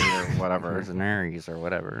specifically or whatever. There's an Aries or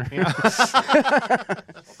whatever. Yeah. Well,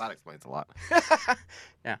 that explains a lot.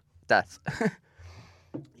 Yeah, death.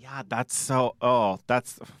 Yeah, that's so. Oh,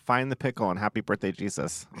 that's Find the Pickle and Happy Birthday,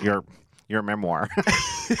 Jesus. Your memoir.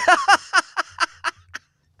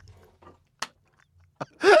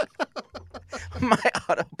 My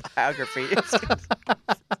autobiography.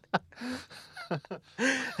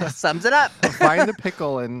 Sums it up. Find the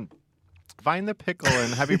pickle and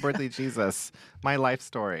Happy Birthday, Jesus. My life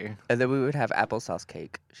story. And then we would have applesauce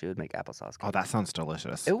cake. She would make applesauce cake. Oh, that sounds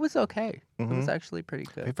delicious. It was okay. It was Mhm. actually pretty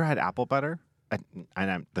Have you good. ever had apple butter?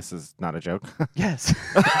 This is not a joke. Yes.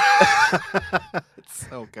 It's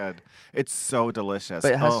so good. It's so delicious.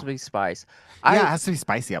 But it has to be spice. Yeah, it has to be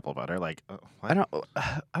spicy apple butter. Like, what?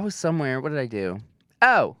 I was somewhere. What did I do?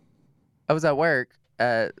 Oh, I was at work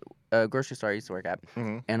at a grocery store I used to work at,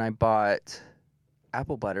 Mhm. and I bought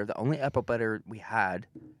apple butter, the only apple butter we had.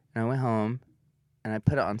 And I went home, and I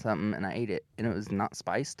put it on something, and I ate it, and it was not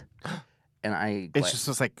spiced. and I It's just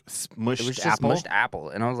was like smushed it was just apple. mushed apple,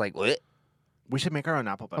 and I was like, what? We should make our own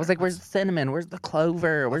apple butter. I was like, where's the cinnamon? Where's the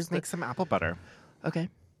clover? Let's make some apple butter. Okay.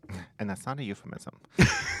 And that's not a euphemism.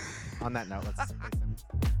 On that note, let's play some.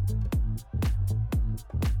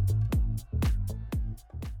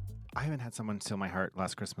 I haven't had someone steal my heart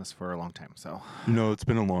last Christmas for a long time, so. No, it's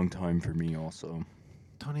been a long time for me also.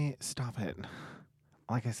 Tony, stop it.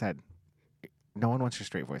 Like I said, no one wants your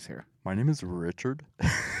straight voice here. My name is Richard.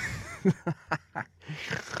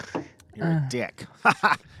 You're a dick.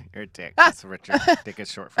 You're a dick. That's Richard. Dick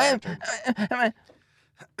is short for Richard.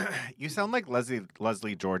 You sound like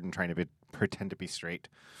Leslie Jordan trying to pretend to be straight.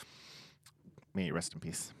 May you rest in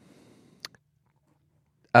peace.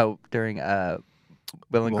 Oh, during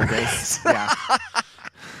Will and Grace. Yeah.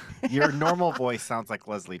 Your normal voice sounds like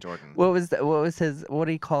Leslie Jordan. What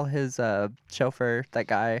do you call his chauffeur, that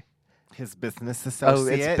guy? His business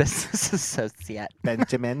associate. Oh, it's business associate.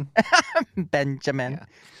 Benjamin. Benjamin.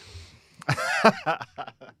 Yeah.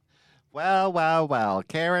 Well.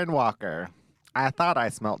 Karen Walker. I thought I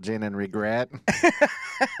smelt gin and regret.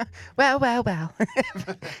 Well.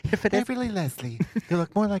 If it is Beverly Leslie, you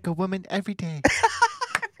look more like a woman every day.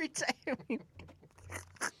 every day.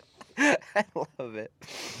 I love it.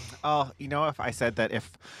 Oh, you know, if I said that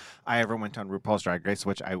if I ever went on RuPaul's Drag Race,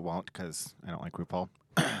 which I won't because I don't like RuPaul,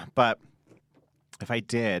 but if I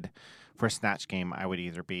did, for a Snatch Game, I would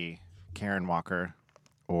either be Karen Walker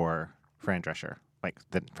or Fran Drescher, like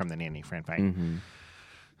from the Nanny, Fran Fine.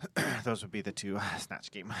 Mm-hmm. Those would be the two Snatch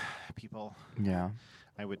Game people. Yeah.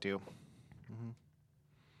 I would do. Mm-hmm.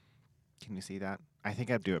 Can you see that? I think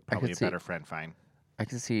I'd do it probably a better Fran Fine. I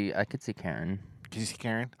could see Karen. Can you see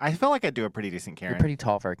Karen? I feel like I'd do a pretty decent Karen. You're pretty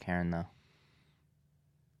tall for a Karen, though.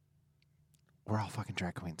 We're all fucking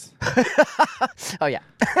drag queens. Oh, yeah.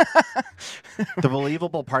 The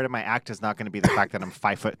believable part of my act is not going to be the fact that I'm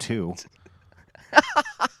 5'2".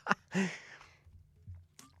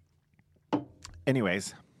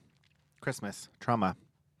 Anyways, Christmas trauma.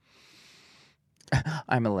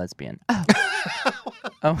 I'm a lesbian.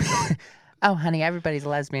 Oh. Oh, honey, everybody's a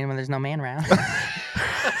lesbian when there's no man around.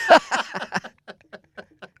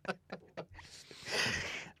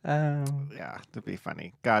 Yeah, that'd be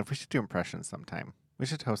funny. God, we should do impressions sometime. We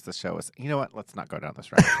should host the show. You know what? Let's not go down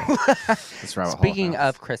this rabbit hole. Speaking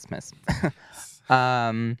of Christmas,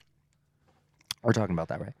 we're talking about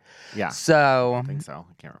that, right? Yeah. So I think so.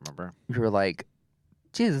 I can't remember. you were like,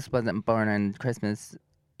 Jesus wasn't born on Christmas.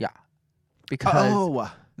 Yeah. Because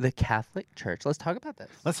the Catholic Church. Let's talk about this.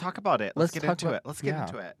 Let's talk about it. Let's get into it. Let's get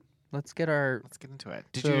into it. Let's get into it.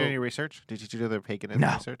 Did you do any research? Did you do the paganism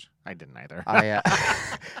research? I didn't either. I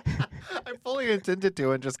fully intended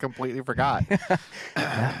to and just completely forgot.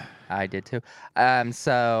 Yeah, I did too.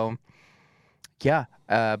 So, yeah.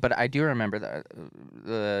 But I do remember that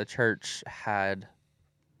the church had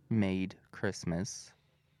made Christmas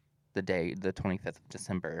the 25th of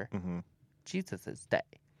December, Jesus' day,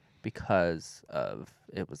 because of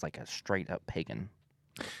it was like a straight up pagan.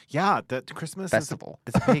 Yeah, the Christmas festival.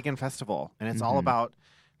 It's a pagan festival, and it's all about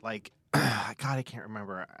like God. I can't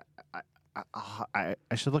remember. I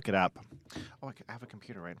should look it up. Oh, I have a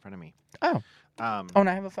computer right in front of me. Oh, and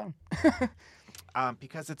I have a phone.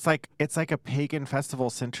 Because it's like a pagan festival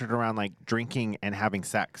centered around like drinking and having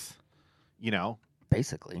sex. You know,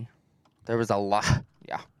 basically, there was a lot.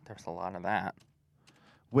 Yeah, there was a lot of that.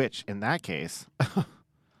 Which, in that case.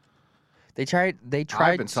 They tried.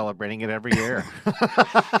 I've been celebrating it every year.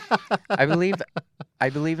 I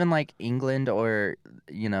believe in like England or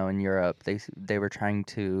in Europe. They were trying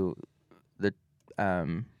to the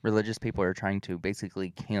religious people are trying to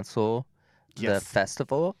basically cancel the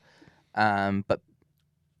festival. But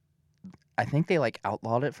I think they like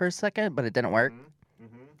outlawed it for a second, but it didn't work.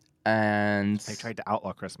 And they tried to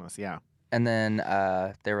outlaw Christmas. Yeah. And then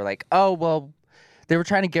they were like, oh well. They were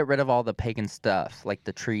trying to get rid of all the pagan stuff, like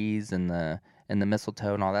the trees and the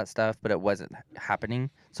mistletoe and all that stuff, but it wasn't happening.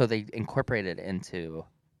 So they incorporated it into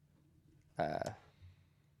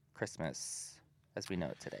Christmas as we know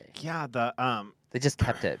it today. Yeah, they just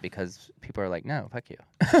kept it because people are like, no, fuck you.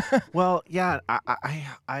 Well, yeah,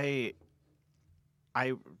 I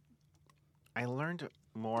learned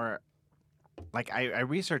more. Like I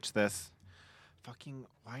researched this. Fucking,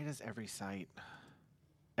 why does every site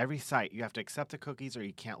you have to accept the cookies or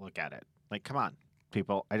you can't look at it? Like, come on,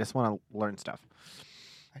 people. I just want to learn stuff.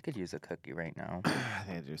 I could use a cookie right now.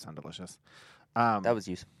 They do sound delicious. That was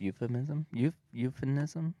euphemism.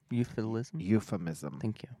 Euphemism.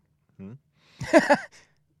 Thank you.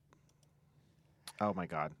 Oh my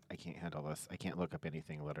God, I can't handle this. I can't look up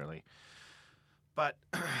anything literally. But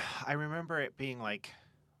I remember it being like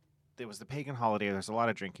it was the pagan holiday. There was a lot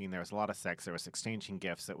of drinking. There was a lot of sex. There was exchanging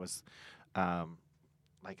gifts. It was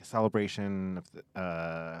like a celebration of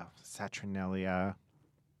the Saturnalia.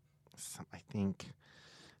 I think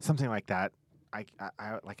something like that. I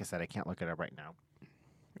like I said, I can't look it up right now.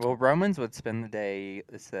 Well, Romans would spend the day,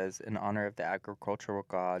 it says, in honor of the agricultural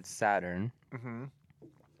god Saturn. Mm-hmm.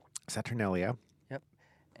 Saturnalia. Yep.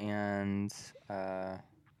 And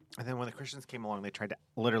then when the Christians came along, they tried to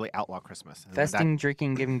literally outlaw Christmas. And festing,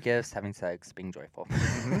 drinking, giving gifts, having sex, being joyful.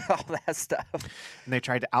 All that stuff. And they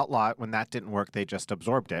tried to outlaw it. When that didn't work, they just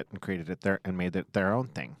absorbed it and created it and made it their own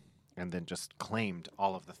thing. And then just claimed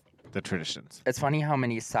all of the traditions. It's funny how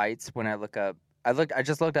many sites, when I look up, I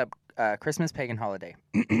just looked up Christmas pagan holiday.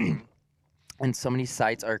 And so many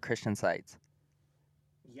sites are Christian sites.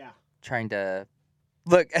 Yeah. Trying to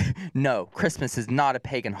look. No, Christmas is not a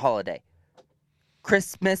pagan holiday.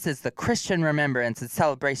 Christmas is the Christian remembrance and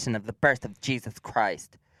celebration of the birth of Jesus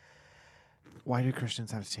Christ. Why do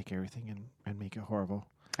Christians have to take everything and make it horrible?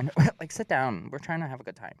 And like, sit down. We're trying to have a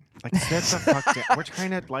good time. Like, sit the fuck down. We're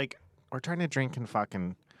trying to drink and fuck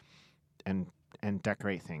and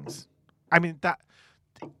decorate things. I mean, that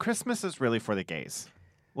Christmas is really for the gays.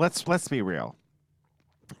 Let's be real.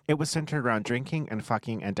 It was centered around drinking and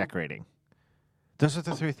fucking and decorating. Those are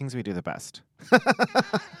the three things we do the best.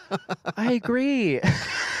 I agree.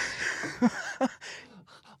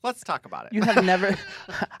 Let's talk about it. You have never,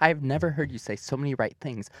 I've never heard you say so many right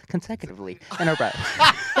things consecutively in a row.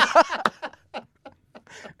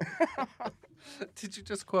 Did you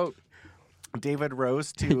just quote David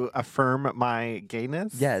Rose to affirm my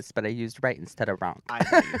gayness? Yes, but I used right instead of wrong. I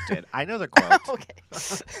know you did. I know the quote.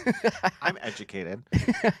 Okay. I'm educated.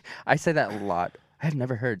 I say that a lot. I've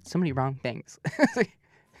never heard so many wrong things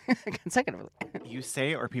consecutively. You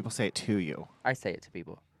say it or people say it to you? I say it to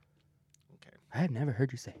people. Okay. I have never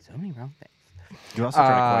heard you say so many wrong things. You also try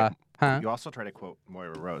to quote. Huh? You also try to quote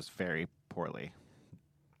Moira Rose very poorly.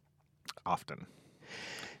 Often.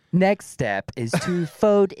 Next step is to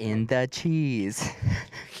fold in the cheese.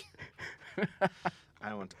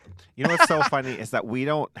 You know what's so funny is that we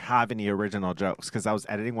don't have any original jokes because I was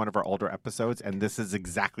editing one of our older episodes and this is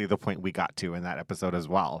exactly the point we got to in that episode as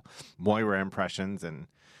well. Moira impressions and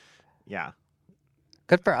yeah.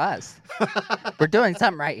 Good for us. We're doing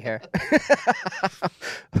something right here.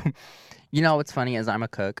 You know what's funny is I'm a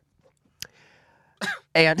cook.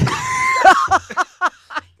 And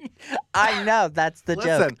I know that's the joke.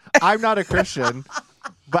 Listen, I'm not a Christian,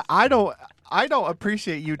 but I don't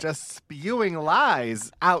appreciate you just spewing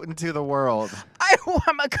lies out into the world.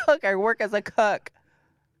 I'm a cook. I work as a cook.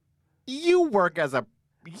 You work as a...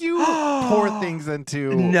 You pour things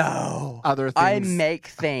into other things. I make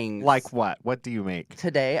things. Like what? What do you make?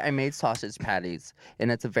 Today I made sausage patties,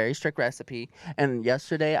 and it's a very strict recipe. And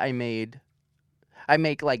yesterday I make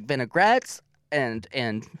like vinaigrettes and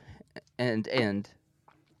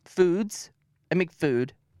foods. I make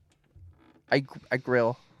food. I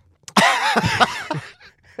grill.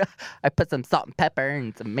 I put some salt and pepper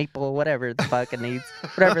and some maple, whatever the fuck it needs.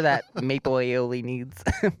 Whatever that maple aioli needs.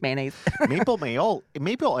 Mayonnaise. Maple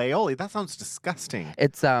aioli? That sounds disgusting.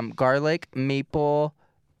 It's garlic, maple,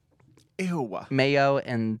 Ew. mayo,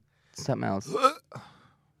 and something else.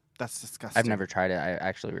 That's disgusting. I've never tried it. I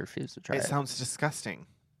actually refuse to try it. It sounds disgusting.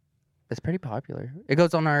 It's pretty popular. It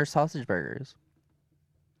goes on our sausage burgers.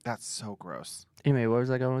 That's so gross. Anyway, where was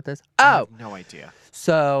I going with this? I Oh! have no idea.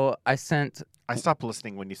 So I stopped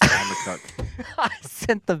listening when you said I'm a cook. I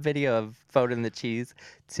sent the video of folding the cheese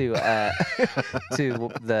to to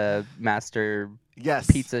the master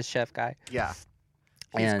pizza chef guy. Yeah.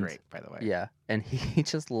 He's great, by the way. Yeah. And he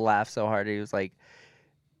just laughed so hard. He was like,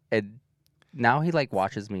 and now he like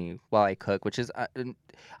watches me while I cook, which is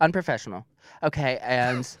unprofessional. Okay.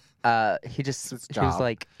 And he was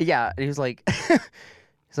like, yeah. He was like,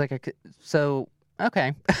 he's like, so,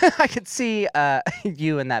 okay. I could see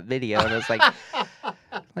you in that video. And I was like,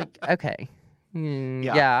 okay.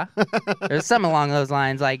 Yeah. There's something along those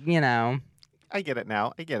lines, like, you know. I get it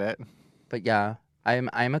now. I get it. But yeah, I'm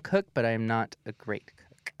a cook, but I'm not a great cook.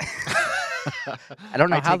 I don't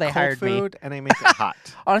know how they hired food and I make it hot.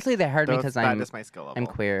 Honestly, they hired me because that is my skill level. I'm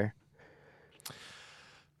queer.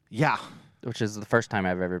 Yeah. Which is the first time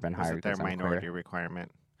I've ever been hired. Is it their minority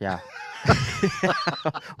requirement? Yeah.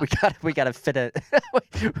 we gotta fit it.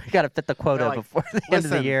 We gotta fit the quota before the end of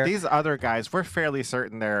the year. These other guys, we're fairly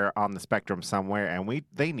certain they're on the spectrum somewhere, and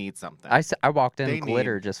they need something. I walked in,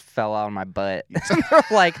 glitter just fell out of my butt.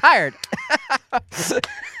 Like, hired.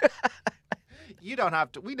 You don't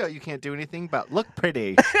have to. We know you can't do anything, but look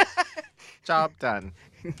pretty. Job done.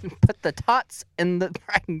 Put the tots in the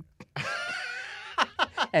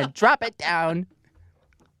and drop it down.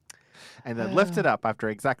 and then lift it up after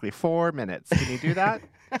exactly 4 minutes. Can you do that?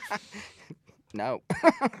 No.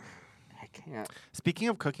 I can't. Speaking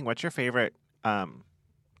of cooking, what's your favorite? Do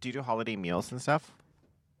you do holiday meals and stuff?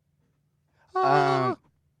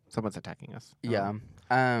 Someone's attacking us. Yeah.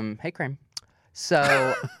 Hey, Cream.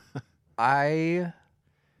 So, I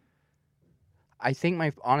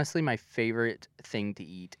think honestly my favorite thing to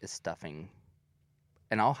eat is stuffing,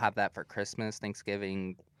 and I'll have that for Christmas,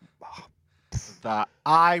 Thanksgiving. The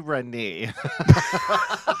irony.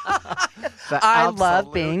 I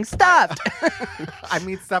love being stuffed. I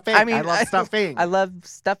mean stuffing. I love stuffing. I love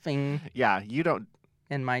stuffing. Yeah, you don't.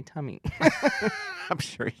 In my tummy. I'm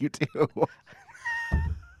sure you do.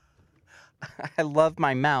 I love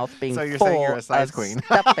my mouth being so you're full saying you're a size of queen.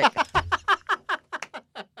 stuffing.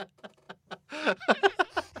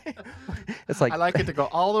 It's like I like it to go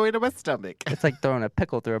all the way to my stomach. It's like throwing a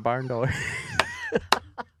pickle through a barn door.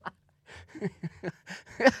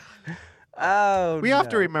 We have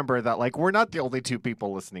to remember that, like, we're not the only two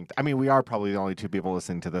people listening. I mean, we are probably the only two people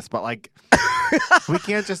listening to this, but, like, we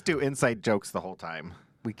can't just do inside jokes the whole time.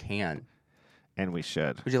 We can. And we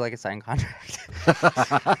should. Would you like a signed contract?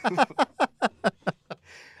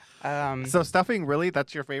 So stuffing, really?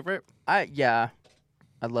 That's your favorite? Yeah.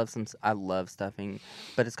 I love stuffing,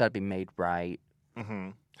 but it's got to be made right. Mm-hmm.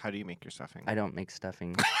 How do you make your stuffing? I don't make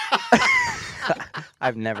stuffing.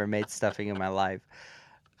 I've never made stuffing in my life.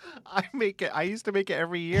 I make it. I used to make it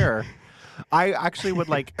every year. I actually would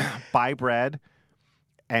like buy bread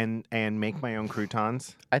and make my own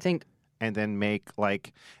croutons. I think. And then make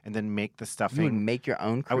the stuffing. You would make your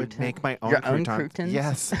own croutons? I would make my own Your croutons. own croutons?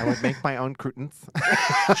 Yes, I would make my own croutons.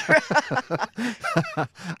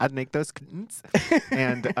 I'd make those croutons,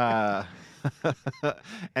 and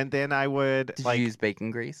and then I would. Did you use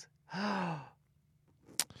bacon grease?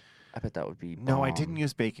 I bet that would be bomb. No, I didn't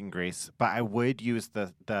use bacon grease, but I would use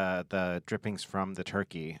the drippings from the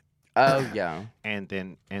turkey. Oh yeah. And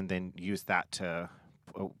then use that to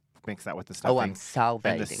mix that with the stuffing. Oh, I'm salivating.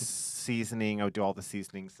 And the seasoning. I would do all the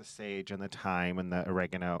seasonings, the sage and the thyme and the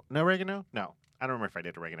oregano. No oregano? No, I don't remember if I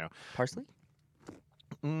did oregano. Parsley?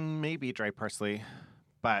 Maybe dry parsley,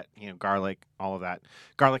 but garlic, all of that.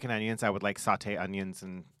 Garlic and onions. I would like saute onions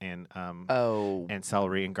and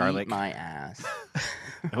celery and garlic. Eat my ass.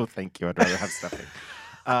 Oh, thank you. I'd rather have stuffing.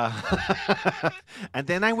 And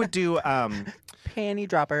then I would do panty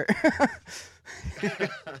dropper.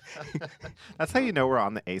 That's how you know we're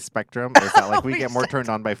on the A spectrum. Is that like we get more turned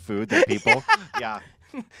on by food than people? Yeah.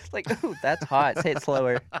 Like, ooh, that's hot. Say it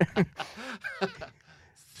slower.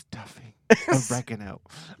 Stuffing. Oregano.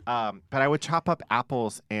 But I would chop up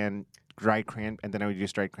apples and and then I would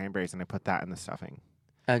use dried cranberries and I put that in the stuffing.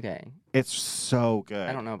 Okay. It's so good.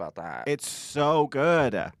 I don't know about that. It's so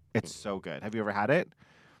good. It's so good. Have you ever had it?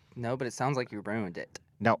 No, but it sounds like you ruined it.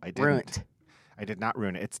 No, I didn't. Ruined. I did not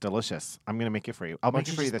ruin it. It's delicious. I'm going to make it for you. I'll make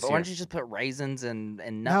it for you this year. Why don't you just put raisins and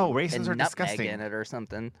No, raisins are nutmeg disgusting. in it or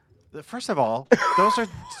something? First of all, those are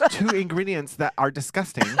two ingredients that are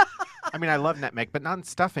disgusting. I mean, I love nutmeg, but not in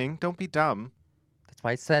stuffing. Don't be dumb. That's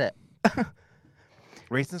why I said it.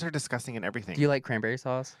 Raisins are disgusting in everything. Do you like cranberry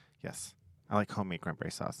sauce? Yes. I like homemade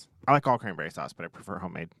cranberry sauce. I like all cranberry sauce, but I prefer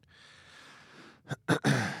homemade.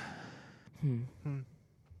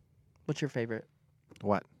 What's your favorite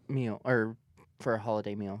What? meal or for a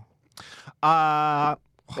holiday meal? Oh,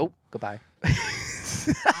 goodbye.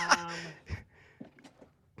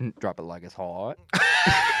 Drop it like it's hot.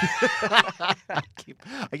 I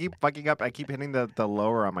keep fucking up. I keep hitting the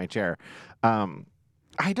lower on my chair.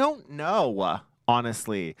 I don't know,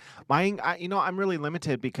 honestly. I'm really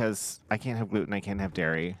limited because I can't have gluten. I can't have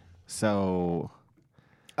dairy. So.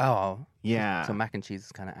 Oh. Yeah. So mac and cheese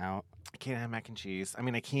is kind of out. I can't have mac and cheese. I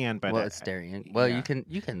mean, I can, but it's dairy. Well, yeah.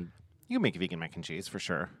 you can make vegan mac and cheese for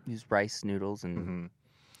sure. Use rice noodles and.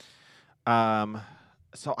 Mm-hmm.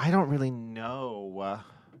 So I don't really know.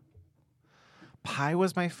 Pie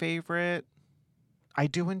was my favorite. I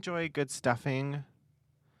do enjoy good stuffing.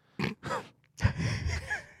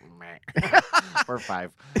 Or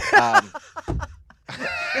 5.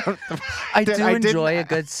 I do enjoy a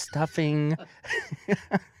good stuffing.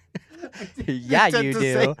 Yeah, you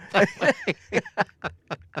do.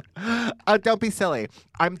 Don't be silly.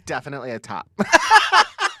 I'm definitely a top.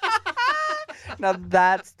 Now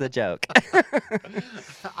that's the joke.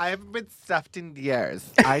 I haven't been stuffed in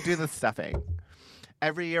years. I do the stuffing.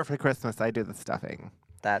 Every year for Christmas, I do the stuffing.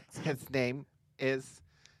 His name is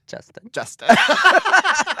Justin.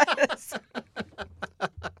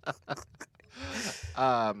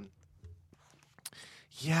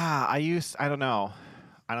 Yeah, I don't know.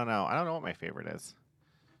 I don't know what my favorite is.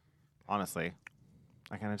 Honestly.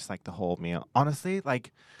 I kind of just like the whole meal. Honestly,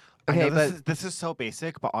 like Okay, I know but this is so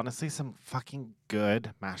basic, but honestly, some fucking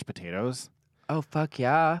good mashed potatoes. oh fuck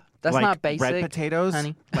yeah, that's like not basic. red potatoes,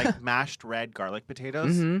 honey. like mashed red garlic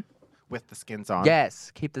potatoes Mm-hmm. with the skins on.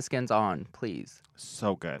 Yes, keep the skins on, please.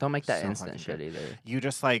 So good. Don't make that So instant fucking shit good. either. You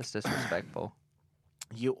just like It's disrespectful.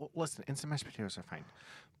 listen. Instant mashed potatoes are fine,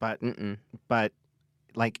 but Mm-mm.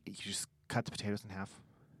 like you just cut the potatoes in half.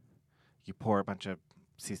 You pour a bunch of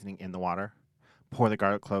seasoning in the water. Pour the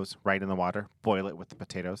garlic cloves right in the water. Boil it with the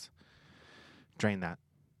potatoes. Drain that.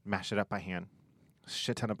 Mash it up by hand.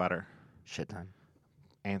 Shit ton of butter Shit ton.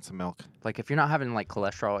 and some milk. Like if you're not having like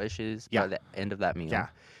cholesterol issues Yeah. by the end of that meal, Yeah.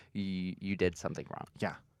 you did something wrong.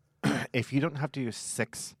 Yeah. If you don't have to use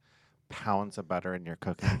 6 pounds of butter in your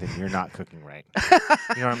cooking, then you're not cooking right.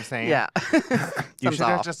 You know what I'm saying? Yeah. You Something's should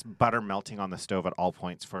have off. just butter melting on the stove at all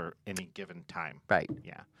points for any given time. Right.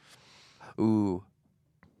 Yeah. Ooh.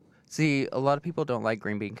 See, a lot of people don't like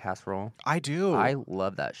green bean casserole. I do. I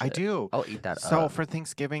love that shit. I do. I'll eat that So up. for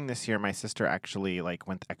Thanksgiving this year, my sister actually like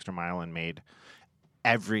went the extra mile and made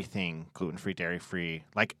everything gluten-free, dairy-free,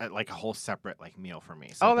 like a whole separate like meal for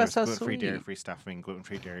me. Oh, that's there's so gluten-free, sweet. dairy-free stuffing,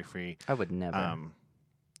 gluten-free, dairy-free, I would never.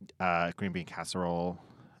 green bean casserole.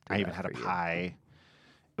 Do I even that had a for you. pie.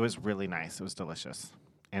 It was really nice. It was delicious,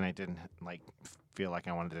 and I didn't like feel like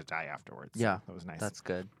I wanted to die afterwards. Yeah, That was nice. That's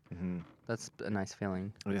good. hmm That's a nice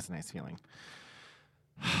feeling. It is a nice feeling.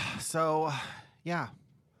 So, yeah.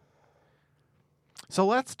 So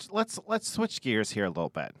let's switch gears here a little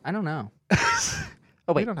bit. I don't know. We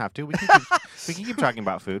Oh wait, don't have to. We can keep talking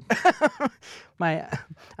about food.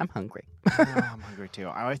 I'm hungry. Oh, I'm hungry too.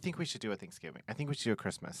 I think we should do a Thanksgiving. I think we should do a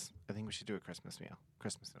Christmas. I think we should do a Christmas meal,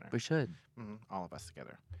 Christmas dinner. We should. All of us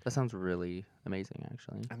together. That sounds really amazing,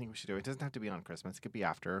 actually. I think we should do it. It doesn't have to be on Christmas. It could be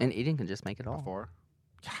after, And Eden can just make it all. before.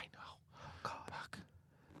 Yeah, I know. God. Fuck.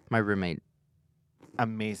 My roommate,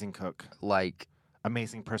 Amazing cook. like,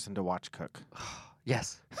 Amazing person to watch cook.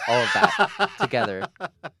 yes, all of that together.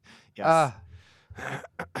 Yes. Ah.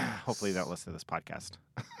 Hopefully, you don't listen to this podcast.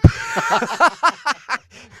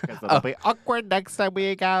 Because it'll be awkward next time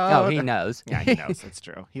we go. Oh, he knows. Yeah, he knows. It's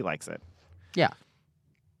true. He likes it. Yeah.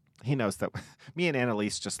 He knows that me and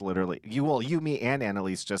Annalise just literally, me, and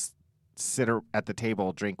Annalise just sit at the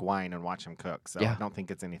table, drink wine, and watch him cook. So Yeah. I don't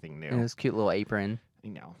think it's anything new. In his cute little apron.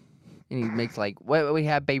 You know. And he makes like, what we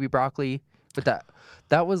have baby broccoli. But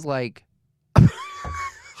that was like,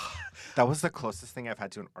 That was the closest thing I've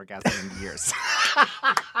had to an orgasm in years.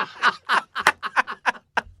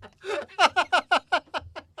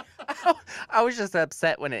 I was just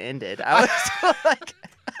upset when it ended. I was like,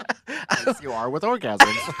 As you are with orgasms.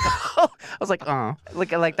 I was like, oh,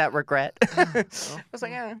 look at like that regret. I was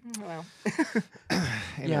like, well,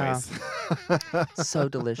 Anyways. so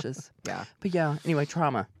delicious. Yeah. But yeah, anyway,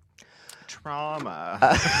 trauma. Trauma.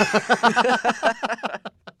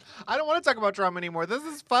 I don't want to talk about trauma anymore. This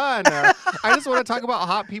is fun. I just want to talk about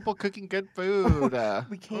hot people cooking good food.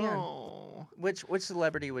 We can. Oh, Which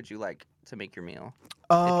celebrity would you like to make your meal?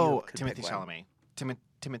 oh could Timothy pick one. Chalamet.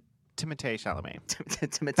 Timothée Chalamet.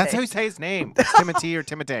 Timotei. That's how you say his name. It's Timothy or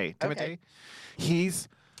Timothée. Okay. Timothée.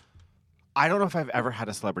 I don't know if I've ever had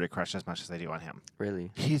a celebrity crush as much as I do on him.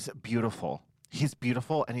 Really? He's beautiful. He's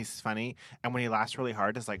beautiful and he's funny. And when he laughs really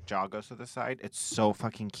hard, his like jaw goes to the side. It's so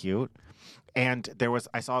fucking cute. And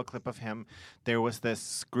I saw a clip of him. There was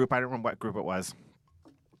this group. I don't remember what group it was.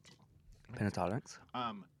 Pentatonics?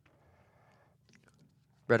 Um,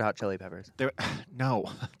 Red Hot Chili Peppers. no,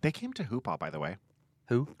 they came to Hoopah, by the way.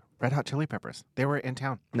 Who? Red Hot Chili Peppers. They were in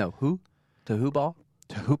town. No, who? To who ball?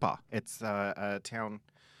 To Hoopah. It's a town.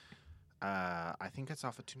 I think it's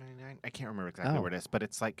off of 299. I can't remember exactly Oh. where it is, but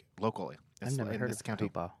it's like locally. It's I've never in heard this of county.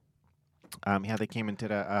 Hoopah. Yeah, they came and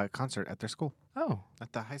did a concert at their school, Oh,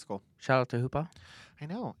 at the high school. shout out to Hoopah. I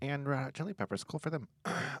know, and Red Hot Chili Peppers, cool for them.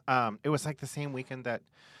 It was like the same week.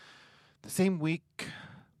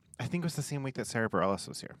 I think it was the same week that Sarah Bareilles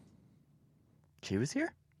was here. She was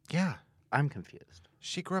here? Yeah, I'm confused.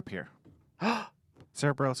 she grew up here.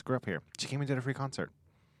 Sarah Bareilles grew up here. She came and did a free concert.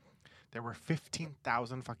 There were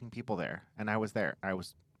 15,000 fucking people there, and I was there. I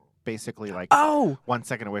was basically like Oh, 1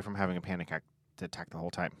 second away from having a panic attack the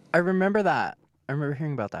whole time. I remember that. I remember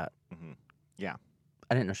hearing about that. Mhm. Yeah.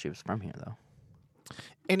 I didn't know she was from here, though.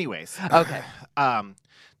 Anyways, Okay.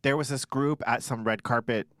 there was this group at some red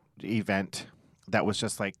carpet event that was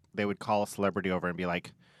just like they would call a celebrity over and be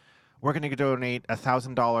like, "We're going to donate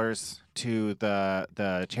 $1,000 to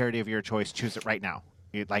the charity of your choice. Choose it right now."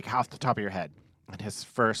 Like off the top of your head. And his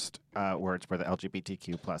first words were the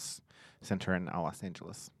LGBTQ plus center in Los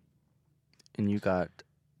Angeles. And you got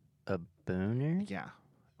a boner? Yeah,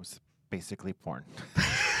 it was basically porn.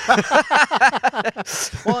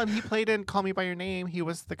 Well, and he played in Call Me By Your Name. He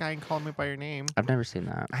was the guy in Call Me By Your Name. I've never seen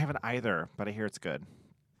that. I haven't either, but I hear it's good.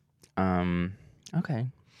 Okay.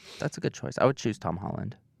 That's a good choice. I would choose Tom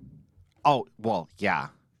Holland. Oh, well, yeah.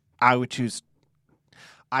 I would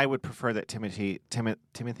prefer that Timothy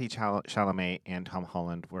Chalamet and Tom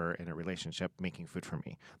Holland were in a relationship making food for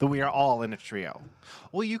me. Though we are all in a trio.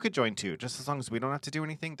 Well, you could join too. Just as long as we don't have to do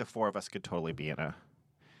anything, the four of us could totally be in a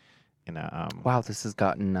Wow, this has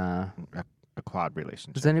gotten a quad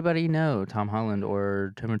relationship. Does anybody know Tom Holland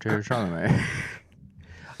or Timothy Chalamet?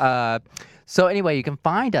 So anyway, you can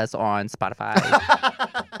find us on Spotify,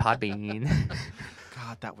 Podbean.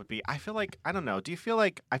 God, that would be. I feel like I don't know. Do you feel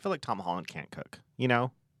like I feel like Tom Holland can't cook? You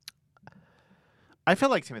know. I feel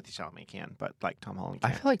like Timothy Chalamet can, but like Tom Holland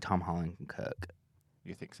can't. I feel like Tom Holland can cook.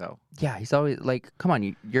 You think so? Yeah, he's always like, come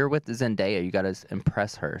on, you're with Zendaya. You got to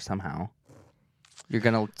impress her somehow. You're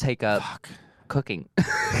gonna take up cooking.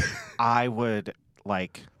 I would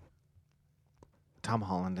like Tom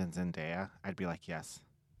Holland and Zendaya. I'd be like, yes.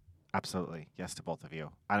 Absolutely. Yes to both of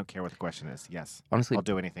you. I don't care what the question is. Yes. Honestly, I'll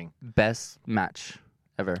do anything. Best match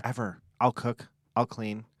ever. Ever. I'll cook. I'll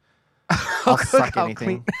clean. I'll suck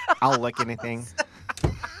anything. I'll lick anything.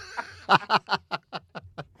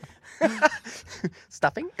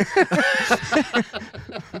 Stuffing?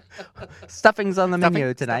 Stuffing's on the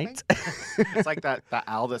menu tonight. It's like that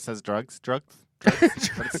owl that says drugs. But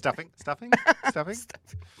it's stuffing.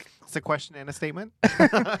 It's a question and a statement.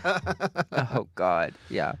 Oh, God.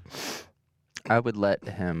 Yeah. I would let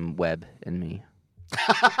him web in me.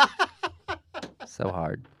 So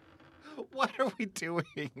hard. What are we doing?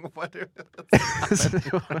 We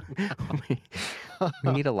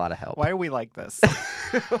need a lot of help. Why are we like this?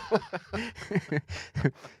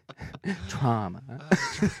 Trauma.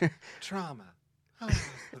 Trauma.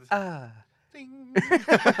 Ding.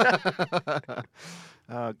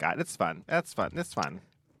 Oh, God. It's fun. It's fun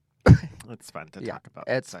to talk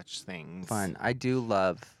about such things. Fun. I do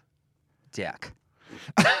love Dick.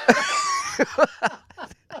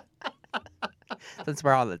 Since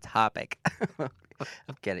we're on the topic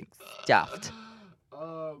of getting stuffed.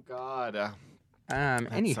 Oh, God. Anywho.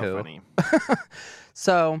 That's so funny.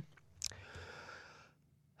 So,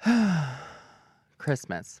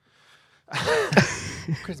 Christmas.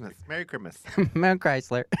 Christmas. Merry Christmas. Merry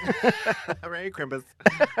Chrysler. Merry Christmas.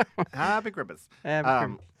 Happy Christmas.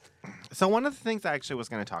 So one of the things I actually was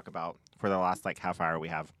going to talk about for the last half hour we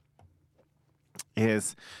have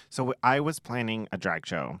is, so I was planning a drag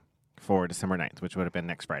show for December 9th, which would have been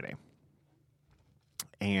next Friday.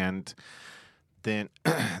 And then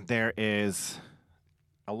there is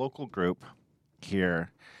a local group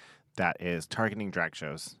here that is targeting drag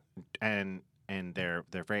shows, and they're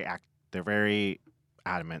very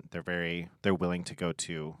adamant. They're willing to go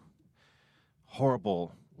to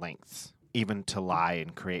horrible lengths, even to lie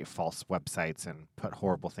and create false websites and put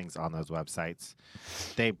horrible things on those websites.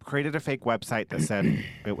 They created a fake website that said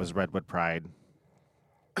it was Redwood Pride.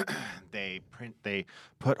 They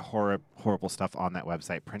put horrible stuff on that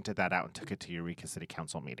website, printed that out, and took it to Eureka City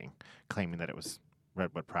Council meeting, claiming that it was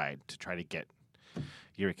Redwood Pride to try to get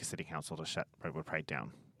Eureka City Council to shut Redwood Pride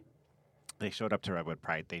down. They showed up to Redwood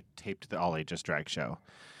Pride. They taped the All Ages drag show.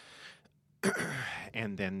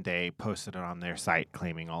 And then they posted it on their site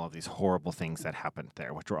claiming all of these horrible things that happened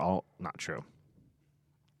there, which were all not true.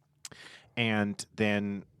 And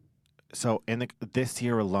then, so this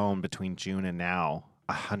year alone, between June and now,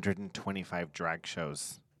 125 drag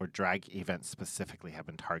shows or drag events specifically have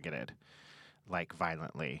been targeted,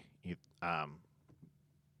 violently.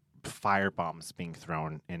 Firebombs being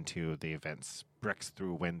thrown into the events, bricks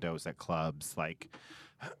through windows at clubs,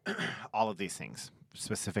 all of these things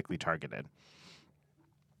specifically targeted.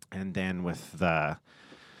 And then with the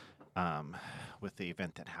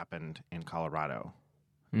event that happened in Colorado,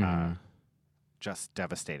 just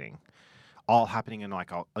devastating. All happening in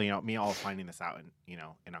me all finding this out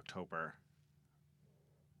in October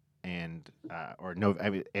and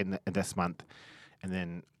in this month, and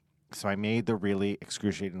then so I made the really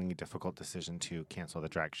excruciatingly difficult decision to cancel the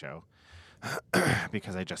drag show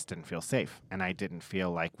because I just didn't feel safe, and I didn't feel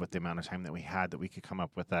like with the amount of time that we had that we could come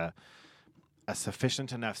up with a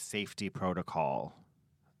sufficient enough safety protocol,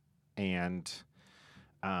 and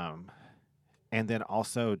then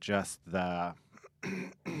also just the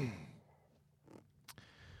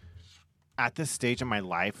at this stage in my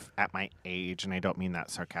life, at my age, and I don't mean that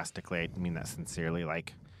sarcastically, I mean that sincerely,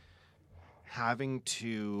 having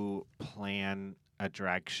to plan a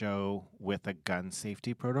drag show with a gun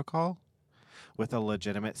safety protocol, with a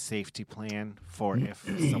legitimate safety plan for if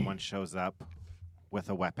someone shows up with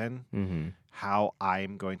a weapon, Mm-hmm. how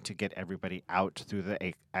I'm going to get everybody out through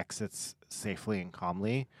the exits safely and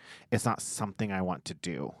calmly, it's not something I want to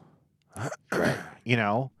do. Right. You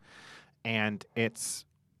know? And it's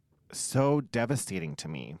so devastating to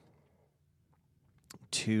me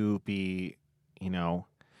to be, you know,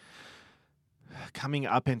 coming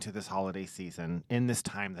up into this holiday season in this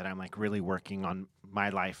time that I'm like really working on my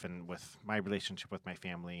life and with my relationship with my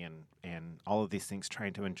family and all of these things,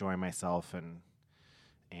 trying to enjoy myself and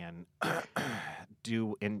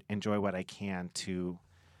enjoy what I can, to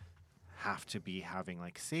have to be having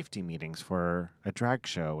like safety meetings for a drag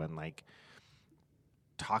show and like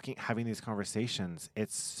having these conversations.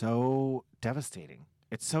 It's so devastating.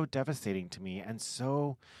 It's so devastating to me and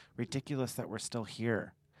so ridiculous that we're still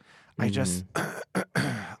here. I just,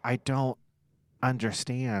 I don't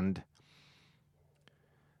understand.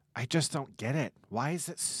 I just don't get it. Why is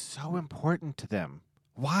it so important to them?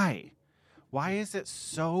 Why? Why is it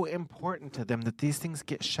so important to them that these things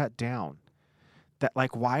get shut down? That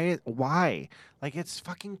like, why? Like, it's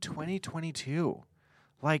fucking 2022.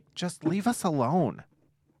 Like, just leave us alone.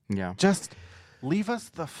 Yeah. Just leave us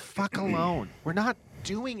the fuck alone. We're not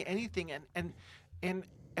doing anything, and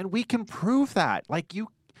we can prove that. Like, you,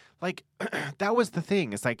 like, that was the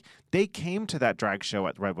thing. It's like they came to that drag show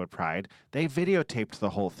at Redwood Pride. They videotaped the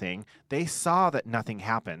whole thing. They saw that nothing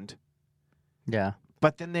happened. Yeah.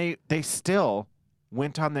 But then they still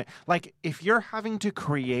went on the, like, if you're having to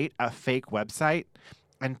create a fake website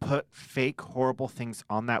and put fake horrible things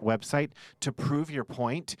on that website to prove your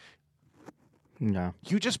point, Yeah.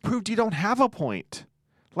 you just proved you don't have a point.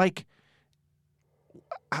 Like,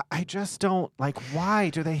 I just don't, like, why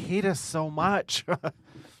do they hate us so much?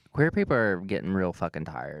 Queer people are getting real fucking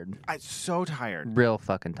tired. I'm so tired. Real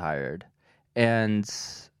fucking tired. And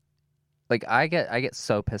like I get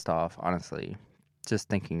so pissed off, honestly, just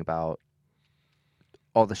thinking about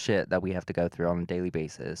all the shit that we have to go through on a daily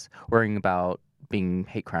basis, worrying about being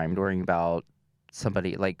hate crimed, worrying about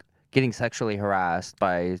somebody like getting sexually harassed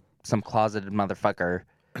by some closeted motherfucker.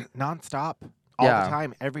 Nonstop. All the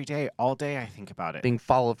time. Every day. All day I think about it. Being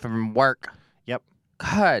followed from work. Yep.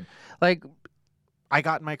 God. Like, I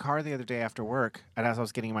got in my car the other day after work, and as I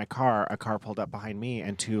was getting in my car, a car pulled up behind me,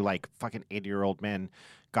 and two like fucking 80-year-old men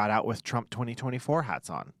got out with Trump 2024 hats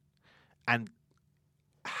on. And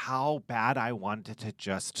how bad I wanted to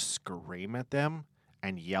just scream at them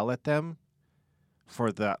and yell at them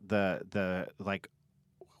for the like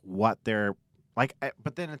what they're like,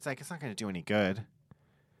 but then it's like, it's not going to do any good.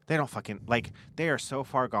 They don't fucking, like, they are so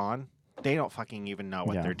far gone. They don't fucking even know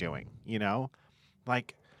what they're doing, you know?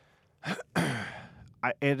 Like,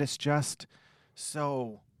 it is just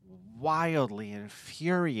so wildly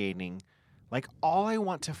infuriating. Like, all I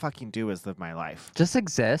want to fucking do is live my life. just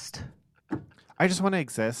exist. I just want to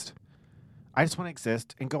exist. I just want to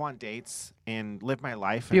exist and go on dates and live my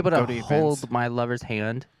life. Be able and go to to hold events. my lover's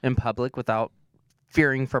hand in public without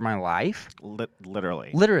fearing for my life.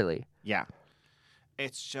 Literally. Literally. Yeah.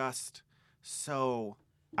 It's just so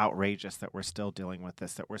outrageous that we're still dealing with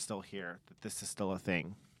this, that we're still here, that this is still a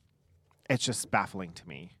thing. It's just baffling to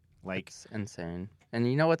me. Like, It's insane. And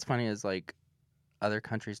you know what's funny is, like, other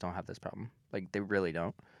countries don't have this problem. Like, they really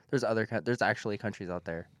don't. There's actually countries out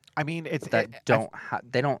there I mean, it's that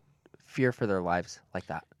they don't fear for their lives like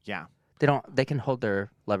that. yeah. They can hold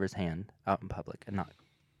their lover's hand out in public and not,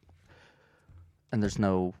 and there's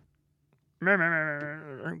no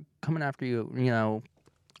coming after you, you know.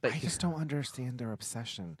 I just don't understand their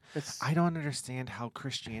obsession. It's I don't understand how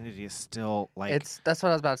Christianity is still like. that's what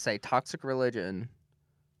I was about to say. Toxic religion,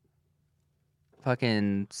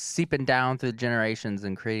 fucking seeping down through the generations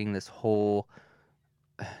and creating this whole.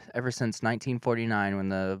 Ever since 1949, when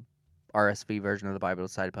the RSV version of the Bible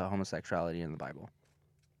decided to put homosexuality in the Bible.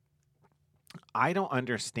 I don't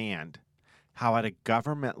understand how at a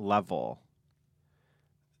government level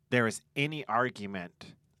there is any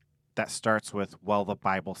argument that starts with, well, the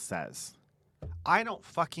Bible says. I don't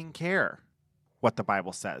fucking care what the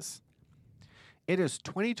Bible says. It is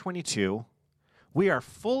 2022. We are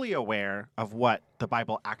fully aware of what the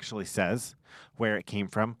Bible actually says, where it came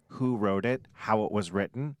from, who wrote it, how it was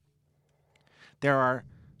written. There are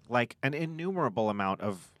like an innumerable amount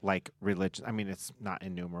of like religion. I mean, it's not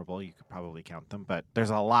innumerable. You could probably count them, but there's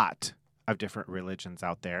a lot of different religions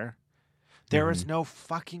out there. There is no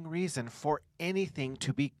fucking reason for anything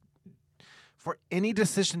to be, for any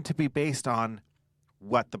decision to be based on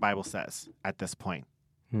what the Bible says at this point.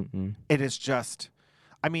 It is just,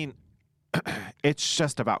 I mean, it's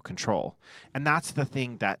just about control. And that's the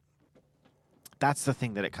thing that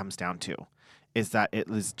it comes down to, is that it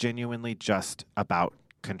is genuinely just about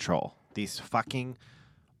control. These fucking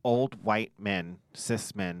old white men,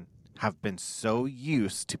 cis men, have been so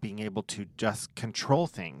used to being able to just control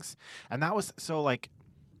things. And that was so like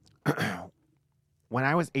when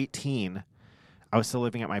I was 18, I was still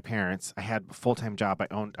living at my parents'. I had a full-time job.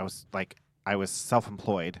 I was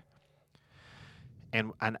self-employed.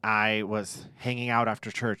 And I was hanging out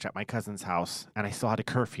after church at my cousin's house, and I still had a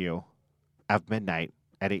curfew of midnight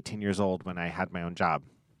at 18 years old when I had my own job.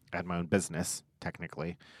 I had my own business,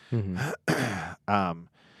 technically. Mm-hmm.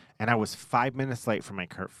 And I was 5 minutes late for my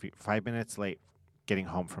curfew. 5 minutes late getting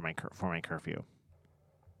home for my curfew.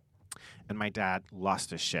 And my dad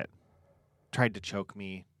lost his shit. Tried to choke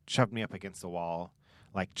me, shoved me up against the wall,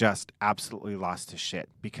 like just absolutely lost his shit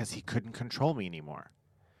because he couldn't control me anymore.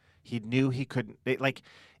 He knew he couldn't.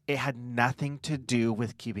 It had nothing to do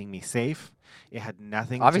with keeping me safe. It had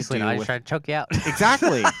nothing Obviously to do not. He's with... trying to choke you out.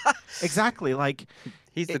 Exactly. Exactly. Like,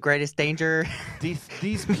 he's the greatest danger.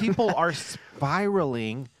 These people are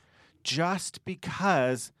spiraling just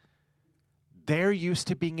because they're used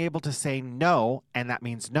to being able to say no, and that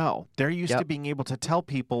means no. They're used to being able to tell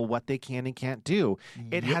people what they can and can't do.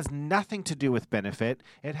 It has nothing to do with benefit.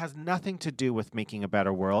 It has nothing to do with making a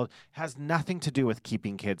better world. It has nothing to do with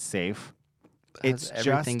keeping kids safe. It's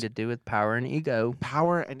everything just to do with power and ego.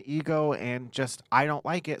 Power and ego, and just, I don't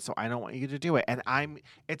like it, so I don't want you to do it. And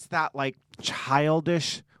it's that like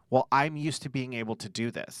childish, well, I'm used to being able to do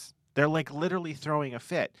this. They're like literally throwing a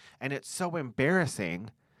fit, and it's so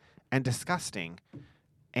embarrassing and disgusting,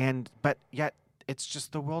 but yet it's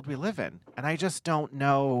just the world we live in. And I just don't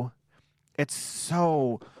know. It's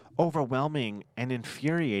so overwhelming and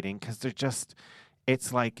infuriating because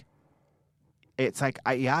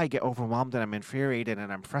I get overwhelmed and I'm infuriated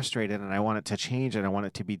and I'm frustrated and I want it to change and I want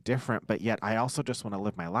it to be different, but yet I also just want to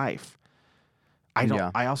live my life.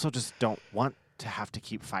 I also just don't want to have to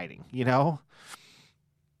keep fighting, you know?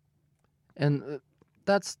 And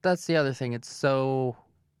that's the other thing. It's so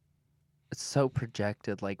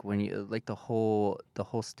projected, like when you like the whole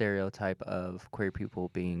stereotype of queer people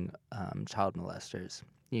being child molesters.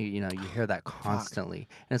 You know, you hear that constantly.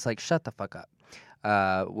 And it's like, shut the fuck up.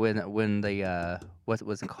 When they what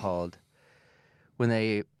was it called?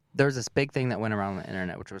 There was this big thing that went around the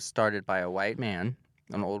internet, which was started by a white man,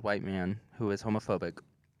 an old white man who is homophobic,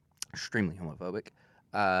 extremely homophobic.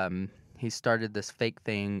 He started this fake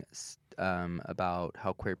thing about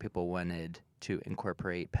how queer people wanted to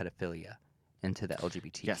incorporate pedophilia into the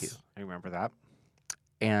LGBTQ. Yes, I remember that.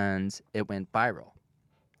 And it went viral.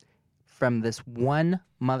 From this one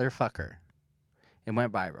motherfucker, it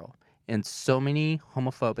went viral. And so many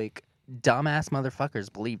homophobic, dumbass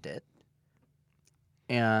motherfuckers believed it.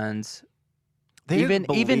 And they didn't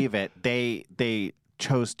believe it. They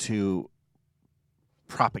chose to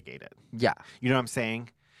propagate it. Yeah. You know what I'm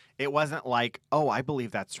saying? It wasn't like, oh, I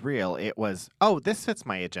believe that's real. It was, oh, this fits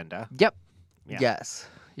my agenda. Yep. Yeah. Yes.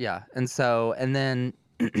 Yeah. And then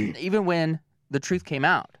even when the truth came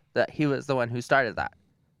out that he was the one who started that,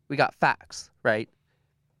 we got facts, right?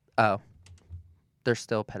 Oh, there's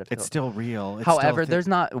still pedophilia. It's still real. However, there's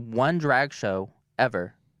not one drag show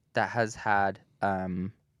ever that has had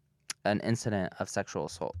an incident of sexual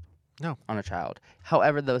assault. No. On a child.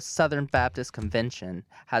 However, the Southern Baptist Convention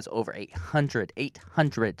has over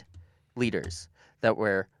 800 leaders that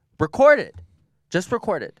were recorded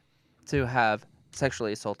to have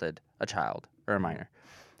sexually assaulted a child or a minor.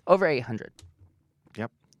 Over 800.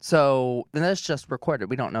 Yep. So then that's just recorded.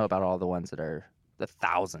 We don't know about all the ones that are the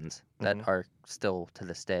thousands that are still to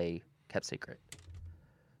this day kept secret.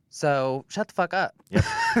 So shut the fuck up. Yep.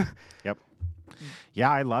 Yep.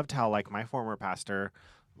 Yeah, I loved how like my former pastor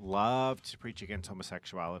loved to preach against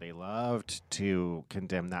homosexuality, loved to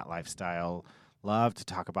condemn that lifestyle, loved to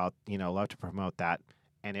talk about, loved to promote that.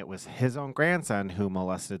 And it was his own grandson who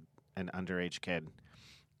molested an underage kid.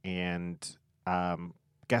 And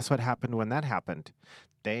guess what happened when that happened?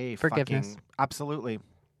 They Forgiveness. Absolutely.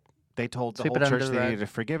 They told the Sweep whole it church under the they rug. needed to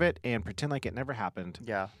forgive it and pretend like it never happened.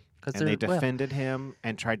 Yeah. And they defended him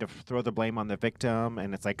and tried to throw the blame on the victim.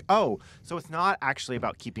 And it's like, oh, so it's not actually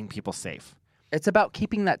about keeping people safe. It's about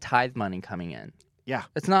keeping that tithe money coming in. Yeah.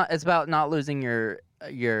 It's about not losing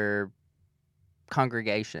your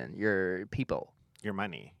congregation, your people. Your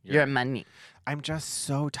money. Your money. I'm just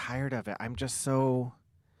so tired of it. I'm just so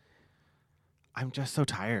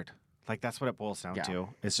tired. Like, that's what it boils down to.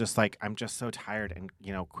 It's just like, I'm just so tired. And,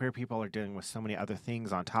 queer people are dealing with so many other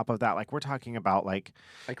things on top of that. Like, we're talking about, like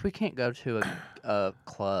we can't go to a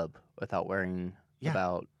club without worrying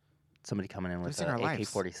about somebody coming in with an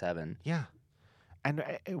AK-47. Yeah. And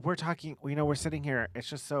we're talking, we're sitting here. It's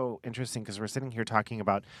just so interesting because we're sitting here talking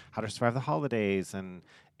about how to survive the holidays and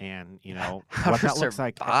how what to that looks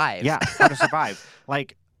like. survive. Yeah, how to survive.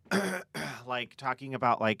 Like, like talking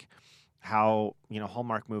about like how,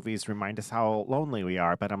 Hallmark movies remind us how lonely we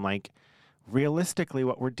are. But I'm like, realistically,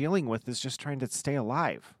 what we're dealing with is just trying to stay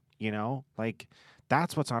alive, Like,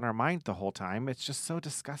 that's what's on our mind the whole time. It's just so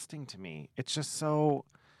disgusting to me. It's just so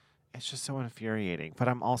infuriating. But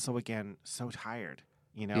I'm also, again, so tired,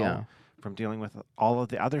 Yeah. from dealing with all of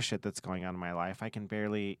the other shit that's going on in my life. I can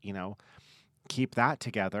barely, keep that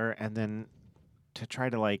together. And then to try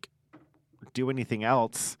to, like, do anything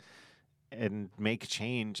else and make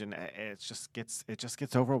change. And it just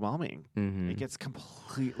gets overwhelming. Mm-hmm. It gets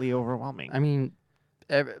completely overwhelming. I mean,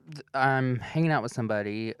 I'm hanging out with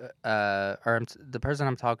somebody, the person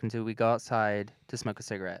I'm talking to, we go outside to smoke a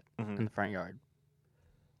cigarette Mhm. in the front yard.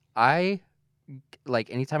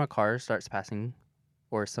 Anytime a car starts passing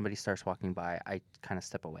or somebody starts walking by, I kind of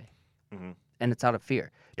step away. Mhm. And it's out of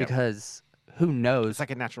fear. Yep. Because who knows? It's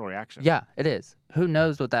like a natural reaction. Yeah, it is. Who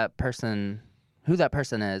knows who that person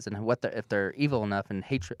is, and if they're evil enough and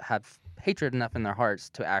have hatred enough in their hearts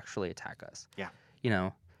to actually attack us. Yeah.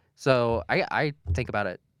 So I think about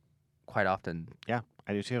it quite often. Yeah,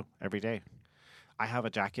 I do too. Every day. I have a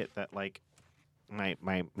jacket that, like, my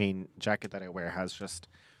main jacket that I wear has just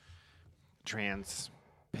trans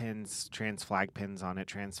flag pins on it,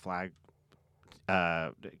 trans flag,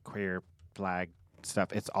 queer flag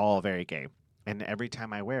stuff. It's all very gay. And every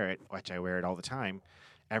time I wear it, which I wear it all the time,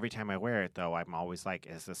 every time I wear it, though, I'm always like,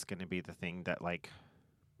 is this going to be the thing that, like,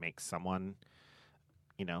 makes someone,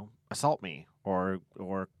 assault me or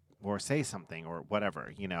say something or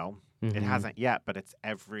whatever, Mm-hmm. It hasn't yet, but it's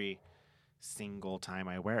every single time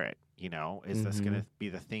I wear it, is this going to be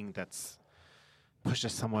the thing that's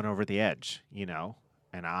pushes someone over the edge,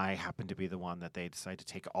 and I happen to be the one that they decide to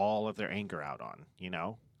take all of their anger out on,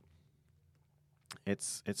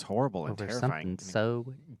 It's horrible and Over terrifying. something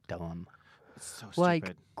so dumb. It's so Like,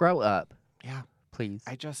 stupid. grow up, Yeah, please.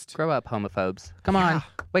 I just Grow up, homophobes. Come Yeah. on,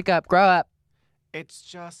 wake up, grow up. It's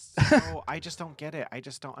just so I just don't get it. I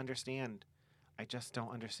just don't understand.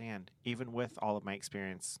 Even with all of my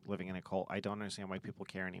experience living in a cult, I don't understand why people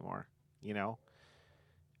care anymore.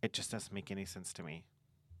 It just doesn't make any sense to me.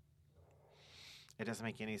 It doesn't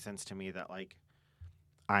make any sense to me that, like,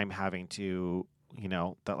 I'm having to,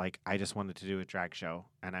 that, like, I just wanted to do a drag show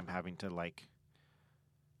and I'm having to, like,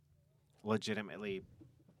 legitimately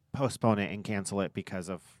postpone it and cancel it because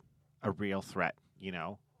of a real threat,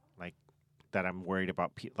 like, that I'm worried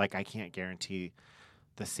about. Like, I can't guarantee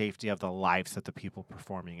the safety of the lives of the people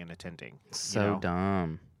performing and attending. So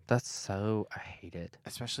dumb. I hate it.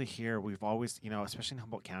 Especially here, we've always, especially in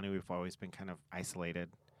Humboldt County, we've always been kind of isolated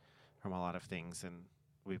from a lot of things, and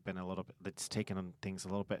we've been a little bit, it's taken on things a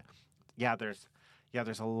little bit.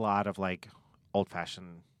 There's a lot of, like,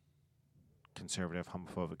 old-fashioned conservative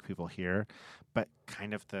homophobic people here, but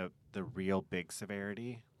kind of the real big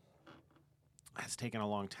severity has taken a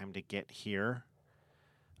long time to get here.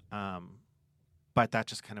 But that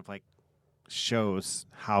just kind of, like, shows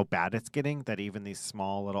how bad it's getting, that even these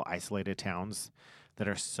small little isolated towns that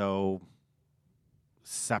are so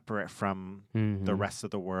separate from the rest of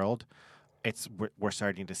the world, we're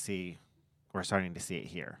starting to see it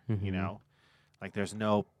here. Mhm. Like, there's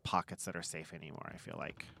no pockets that are safe anymore. I feel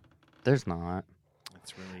like There's not.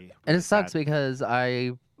 it's really, And it sucks sad. because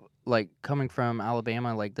coming from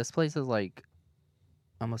Alabama, like, this place is like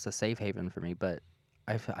almost a safe haven for me, but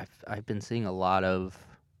I've been seeing a lot of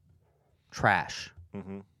trash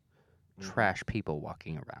people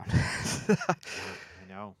walking around. I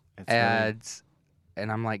know. It's really,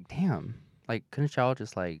 And I'm like, damn, like, couldn't y'all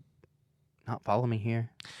just, like, not follow me here,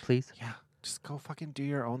 please? yeah, just go fucking do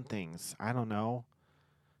your own things. I don't know.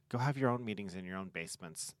 Go have your own meetings in your own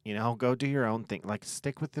basements. Go do your own thing. Like,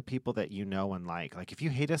 stick with the people that you know and like. Like, if you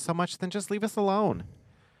hate us so much, then just leave us alone.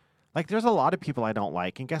 Like, there's a lot of people I don't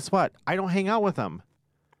like, and guess what? I don't hang out with them.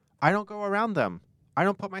 I don't go around them. I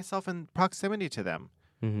don't put myself in proximity to them.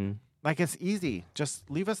 Mm-hmm. Like, it's easy. Just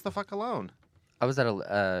leave us the fuck alone. I was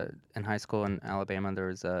in high school in Alabama. There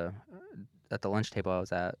was at the lunch table I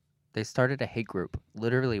was at, they started a hate group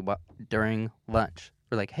literally during lunch.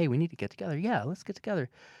 We're like, hey, we need to get together. Yeah, let's get together.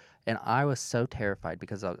 And I was so terrified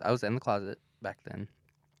because I was in the closet back then,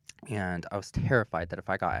 and I was terrified that if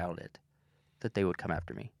I got outed, that they would come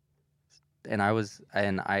after me. And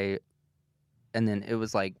then it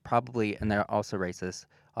was like probably, and they're also racist,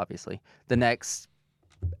 obviously.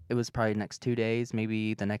 It was probably next 2 days,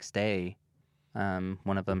 maybe the next day,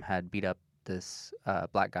 one of them had beat up this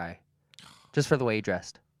black guy just for the way he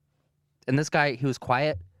dressed. And this guy, he was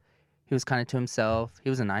quiet. He was kind of to himself. He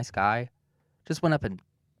was a nice guy. Just went up and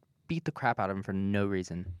beat the crap out of him for no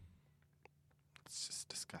reason. It's just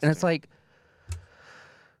disgusting. And it's like,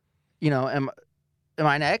 am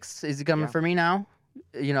My next? Is he coming Yeah. for me now?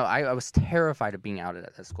 You know, I was terrified of being outed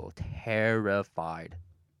at that school. Terrified.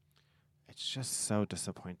 It's just so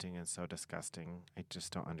disappointing and so disgusting. I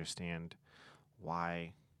just don't understand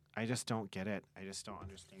why. I just don't get it. I just don't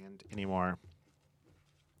understand anymore.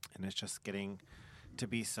 And it's just getting to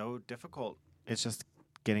be so difficult. It's just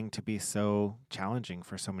getting to be so challenging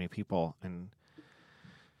for so many people. And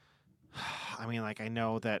I mean, like, I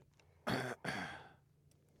know that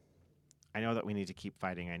we need to keep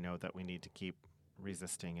fighting. I know that we need to keep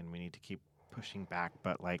resisting and we need to keep pushing back.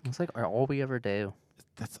 But like, It's like all we ever do.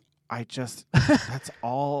 that's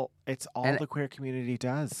all. It's all And the queer community It's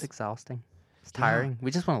does. exhausting. It's Yeah. tiring.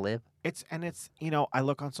 We just want to live. It's I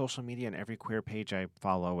look on social media and every queer page I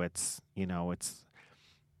follow, it's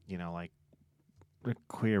like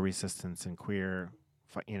queer resistance and queer,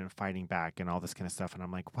 fighting back and all this kind of stuff. And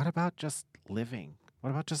I'm like, what about just living?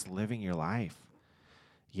 What about just living your life?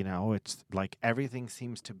 It's like everything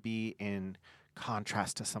seems to be in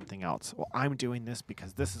contrast to something else. Well, I'm doing this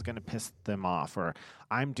because this is going to piss them off, or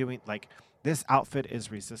I'm doing like this outfit is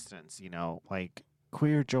resistance, like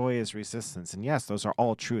queer joy is resistance. And yes, those are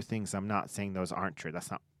all true things. I'm not saying those aren't true.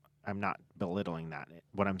 I'm not belittling that.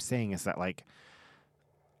 What I'm saying is that, like,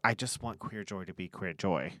 I just want queer joy to be queer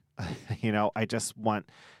joy. I just want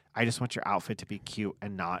your outfit to be cute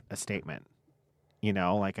and not a statement.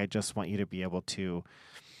 Like, I just want you to be able to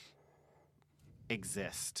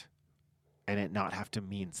exist and it not have to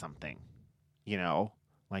mean something.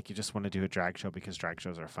 Like, you just want to do a drag show because drag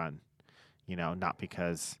shows are fun. Not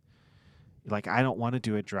because, like, I don't want to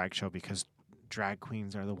do a drag show because drag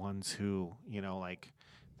queens are the ones who, like,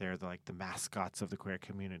 they're the mascots of the queer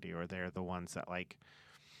community, or they're the ones that, like,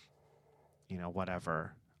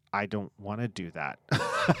 whatever. I don't want to do that.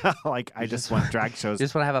 Like, I just want drag shows. You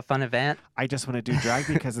just want to have a fun event. I just want to do drag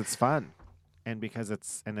because it's fun, and because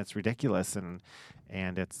it's ridiculous, and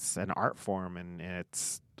it's an art form, and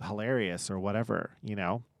it's hilarious, or whatever.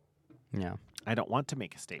 Yeah. I don't want to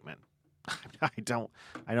make a statement. I don't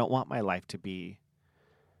want my life to be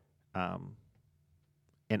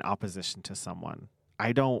in opposition to someone.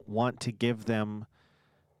 I don't want to give them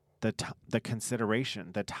the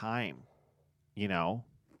consideration, the time, the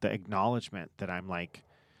acknowledgement that I'm like,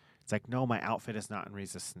 it's like, no, my outfit is not in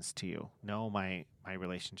resistance to you. No, my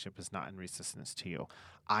relationship is not in resistance to you.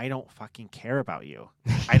 I don't fucking care about you.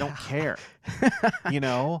 I don't care.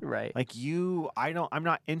 Right. Like, I'm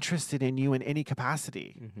not interested in you in any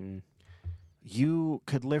capacity. Mm-hmm. You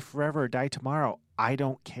could live forever or die tomorrow. I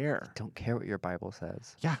don't care. Don't care what your Bible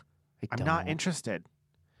says. Yeah. I'm not interested.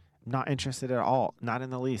 I'm not interested at all. Not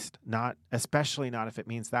in the least. Not, especially not if it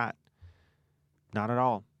means that. Not at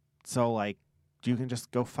all. So, like, you can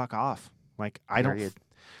just go fuck off. Like,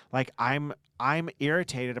 I'm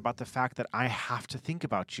irritated about the fact that I have to think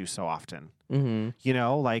about you so often.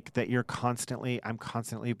 Mm-hmm. Like, that I'm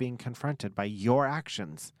constantly being confronted by your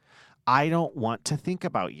actions. I don't want to think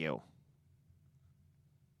about you.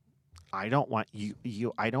 I don't want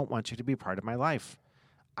I don't want you to be part of my life.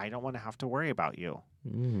 I don't want to have to worry about you.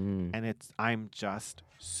 Mm-hmm. And I'm just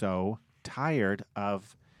so tired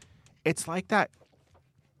of, it's like that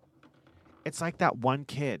one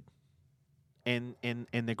kid in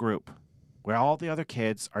the group where all the other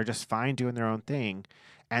kids are just fine doing their own thing,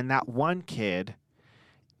 and that one kid,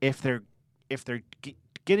 if they're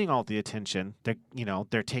getting all the attention,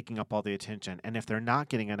 they're taking up all the attention, and if they're not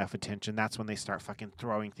getting enough attention, that's when they start fucking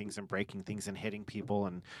throwing things and breaking things and hitting people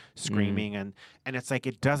and screaming. And it's like,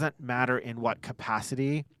 it doesn't matter in what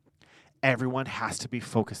capacity, everyone has to be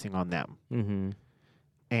focusing on them. Mm-hmm.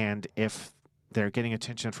 And if they're getting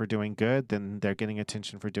attention for doing good, then they're getting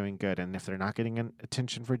attention for doing good. And if they're not getting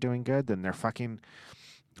attention for doing good, then they're fucking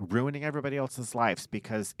ruining everybody else's lives,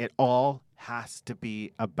 because it all has to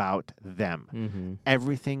be about them. Mm-hmm.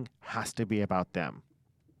 Everything has to be about them.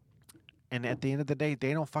 And at the end of the day,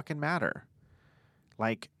 they don't fucking matter.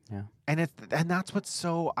 Like, yeah. And that's what's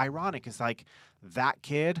so ironic, is like, that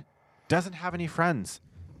kid doesn't have any friends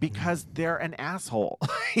because they're an asshole.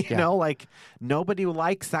 you know, like, nobody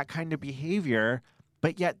likes that kind of behavior,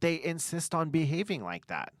 but yet they insist on behaving like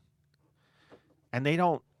that. And they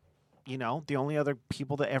don't, the only other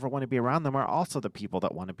people that ever want to be around them are also the people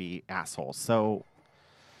that want to be assholes. So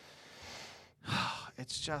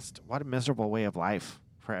it's just, what a miserable way of life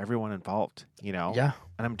for everyone involved, Yeah.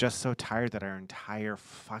 And I'm just so tired that our entire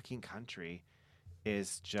fucking country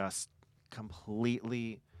is just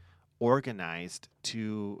completely organized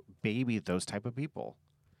to baby those type of people.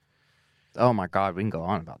 Oh my God, we can go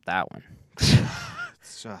on about that one.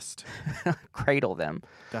 It's just cradle them.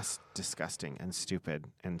 That's disgusting and stupid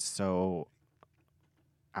and so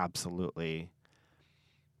absolutely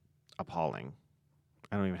appalling.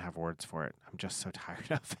 I don't even have words for it. I'm just so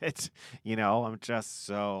tired of it. You know, I'm just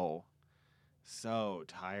so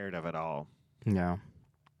tired of it all. Yeah.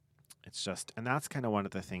 It's just, and that's kind of one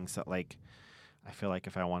of the things that, like, I feel like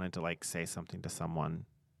if I wanted to, like, say something to someone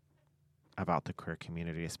about the queer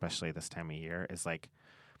community, especially this time of year, is like,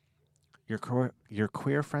 your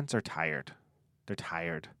queer friends are tired. They're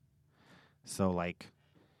tired. So, like,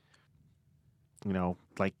 you know,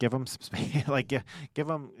 like, give them some space. Like, give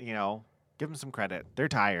them, you know, give them some credit. They're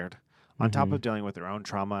tired. On top of dealing with their own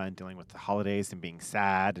trauma and dealing with the holidays and being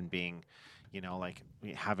sad and being, you know, like,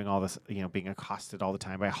 having all this, you know, being accosted all the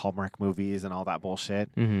time by Hallmark movies and all that bullshit.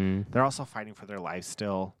 They're also fighting for their lives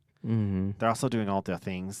still. They're also doing all the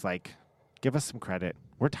things. Like, give us some credit.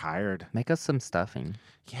 We're tired. Make us some stuffing.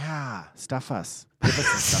 Yeah, stuff us. Give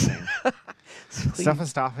us some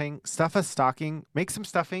stuffing. Stuff a stocking. Make some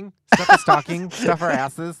stuffing. Stuff a stocking. Stuff our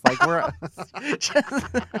asses. Like, we're...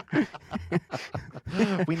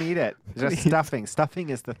 We need it. Just stuffing.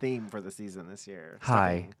 Stuffing is the theme for the season this year.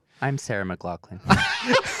 Hi, I'm Sarah McLaughlin.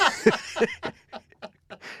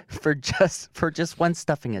 For just one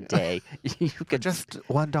stuffing a day, you could just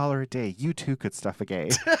 $1 a day. You too could stuff a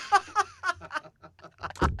gay.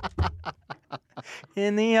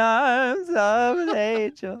 In the arms of an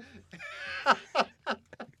angel.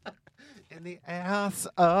 In the ass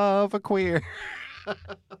of a queer.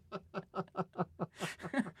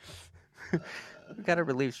 We gotta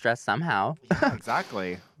relieve stress somehow. Yeah,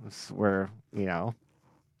 exactly. We're, you know,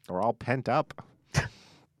 we're all pent up.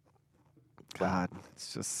 God,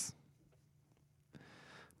 it's just...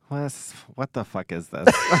 What the fuck is this?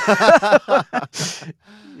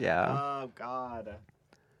 Yeah. Oh, God.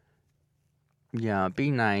 Yeah,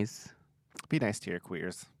 be nice. Be nice to your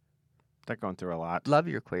queers. They're going through a lot. Love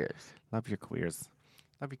your queers. Love your queers.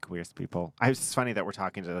 Love you queers, people. It's funny that we're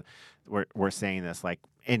saying this like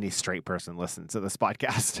any straight person listens to this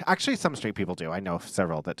podcast. Actually, some straight people do. I know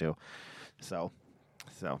several that do. So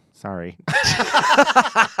sorry.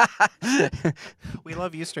 We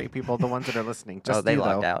love you, straight people, the ones that are listening. Just they you,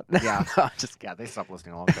 logged though. out. Yeah, yeah, they stopped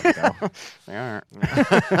listening a long time ago. They aren't.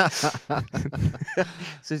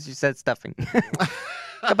 Since you said stuffing.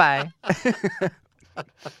 Goodbye.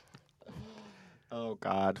 Oh,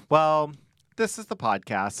 God. Well, this is the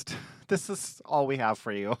podcast. This is all we have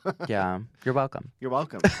for you. Yeah, you're welcome. You're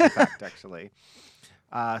welcome, in fact, actually.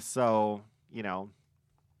 So, you know,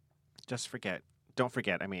 just forget. Don't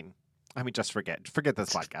forget. I mean, just forget. Forget this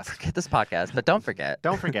podcast. Forget this podcast, but don't forget.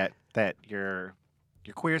 Don't forget that your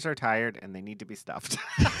queers are tired and they need to be stuffed.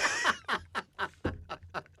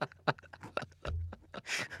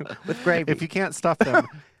 With gravy. If you can't stuff them,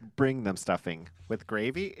 bring them stuffing. With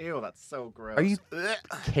gravy? Ew, that's so gross. Are you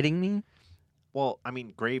kidding me? Well, I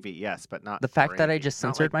mean, gravy, yes, but not the fact gravy. that I just Not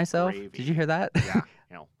censored like myself? gravy. Did you hear that? Yeah.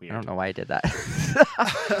 You know, I don't know why I did that.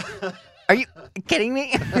 Are you kidding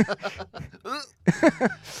me?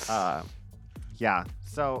 Yeah.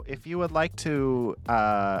 So if you would like to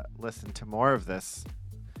listen to more of this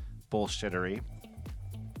bullshittery,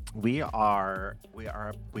 we do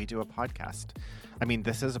a podcast. I mean,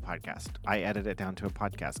 this is a podcast. I edit it down to a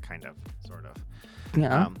podcast, kind of, sort of.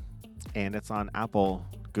 Yeah. And it's on Apple,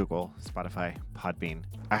 Google, Spotify, Podbean.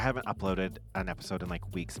 I haven't uploaded an episode in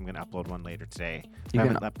like weeks. I'm going to upload one later today. You I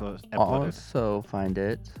can haven't uploaded. also find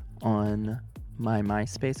it on my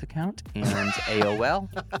MySpace account and AOL.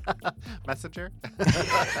 Messenger?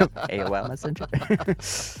 AOL Messenger.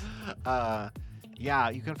 Yeah,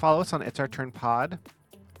 you can follow us on It's Our Turn Pod.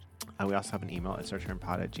 We also have an email,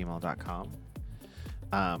 itsourturnpod@gmail.com.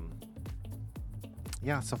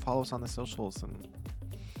 Yeah, so follow us on the socials and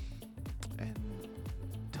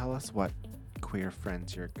tell us what queer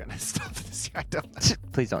friends you're gonna stuff this year. I don't know.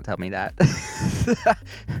 Please don't tell me that.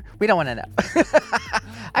 We don't want to know.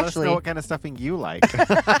 Let us know what kind of stuffing you like. Is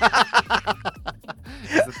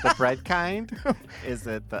it the bread kind? Is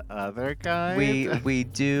it the other kind? We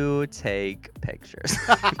do take pictures.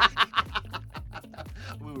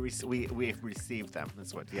 We've received them.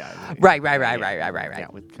 That's what. Yeah. Right. Yeah,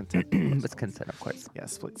 with consent. With consent, of course.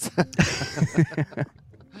 Yes, please.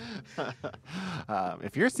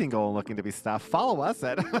 If you're single and looking to be stuffed, follow us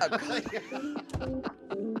at.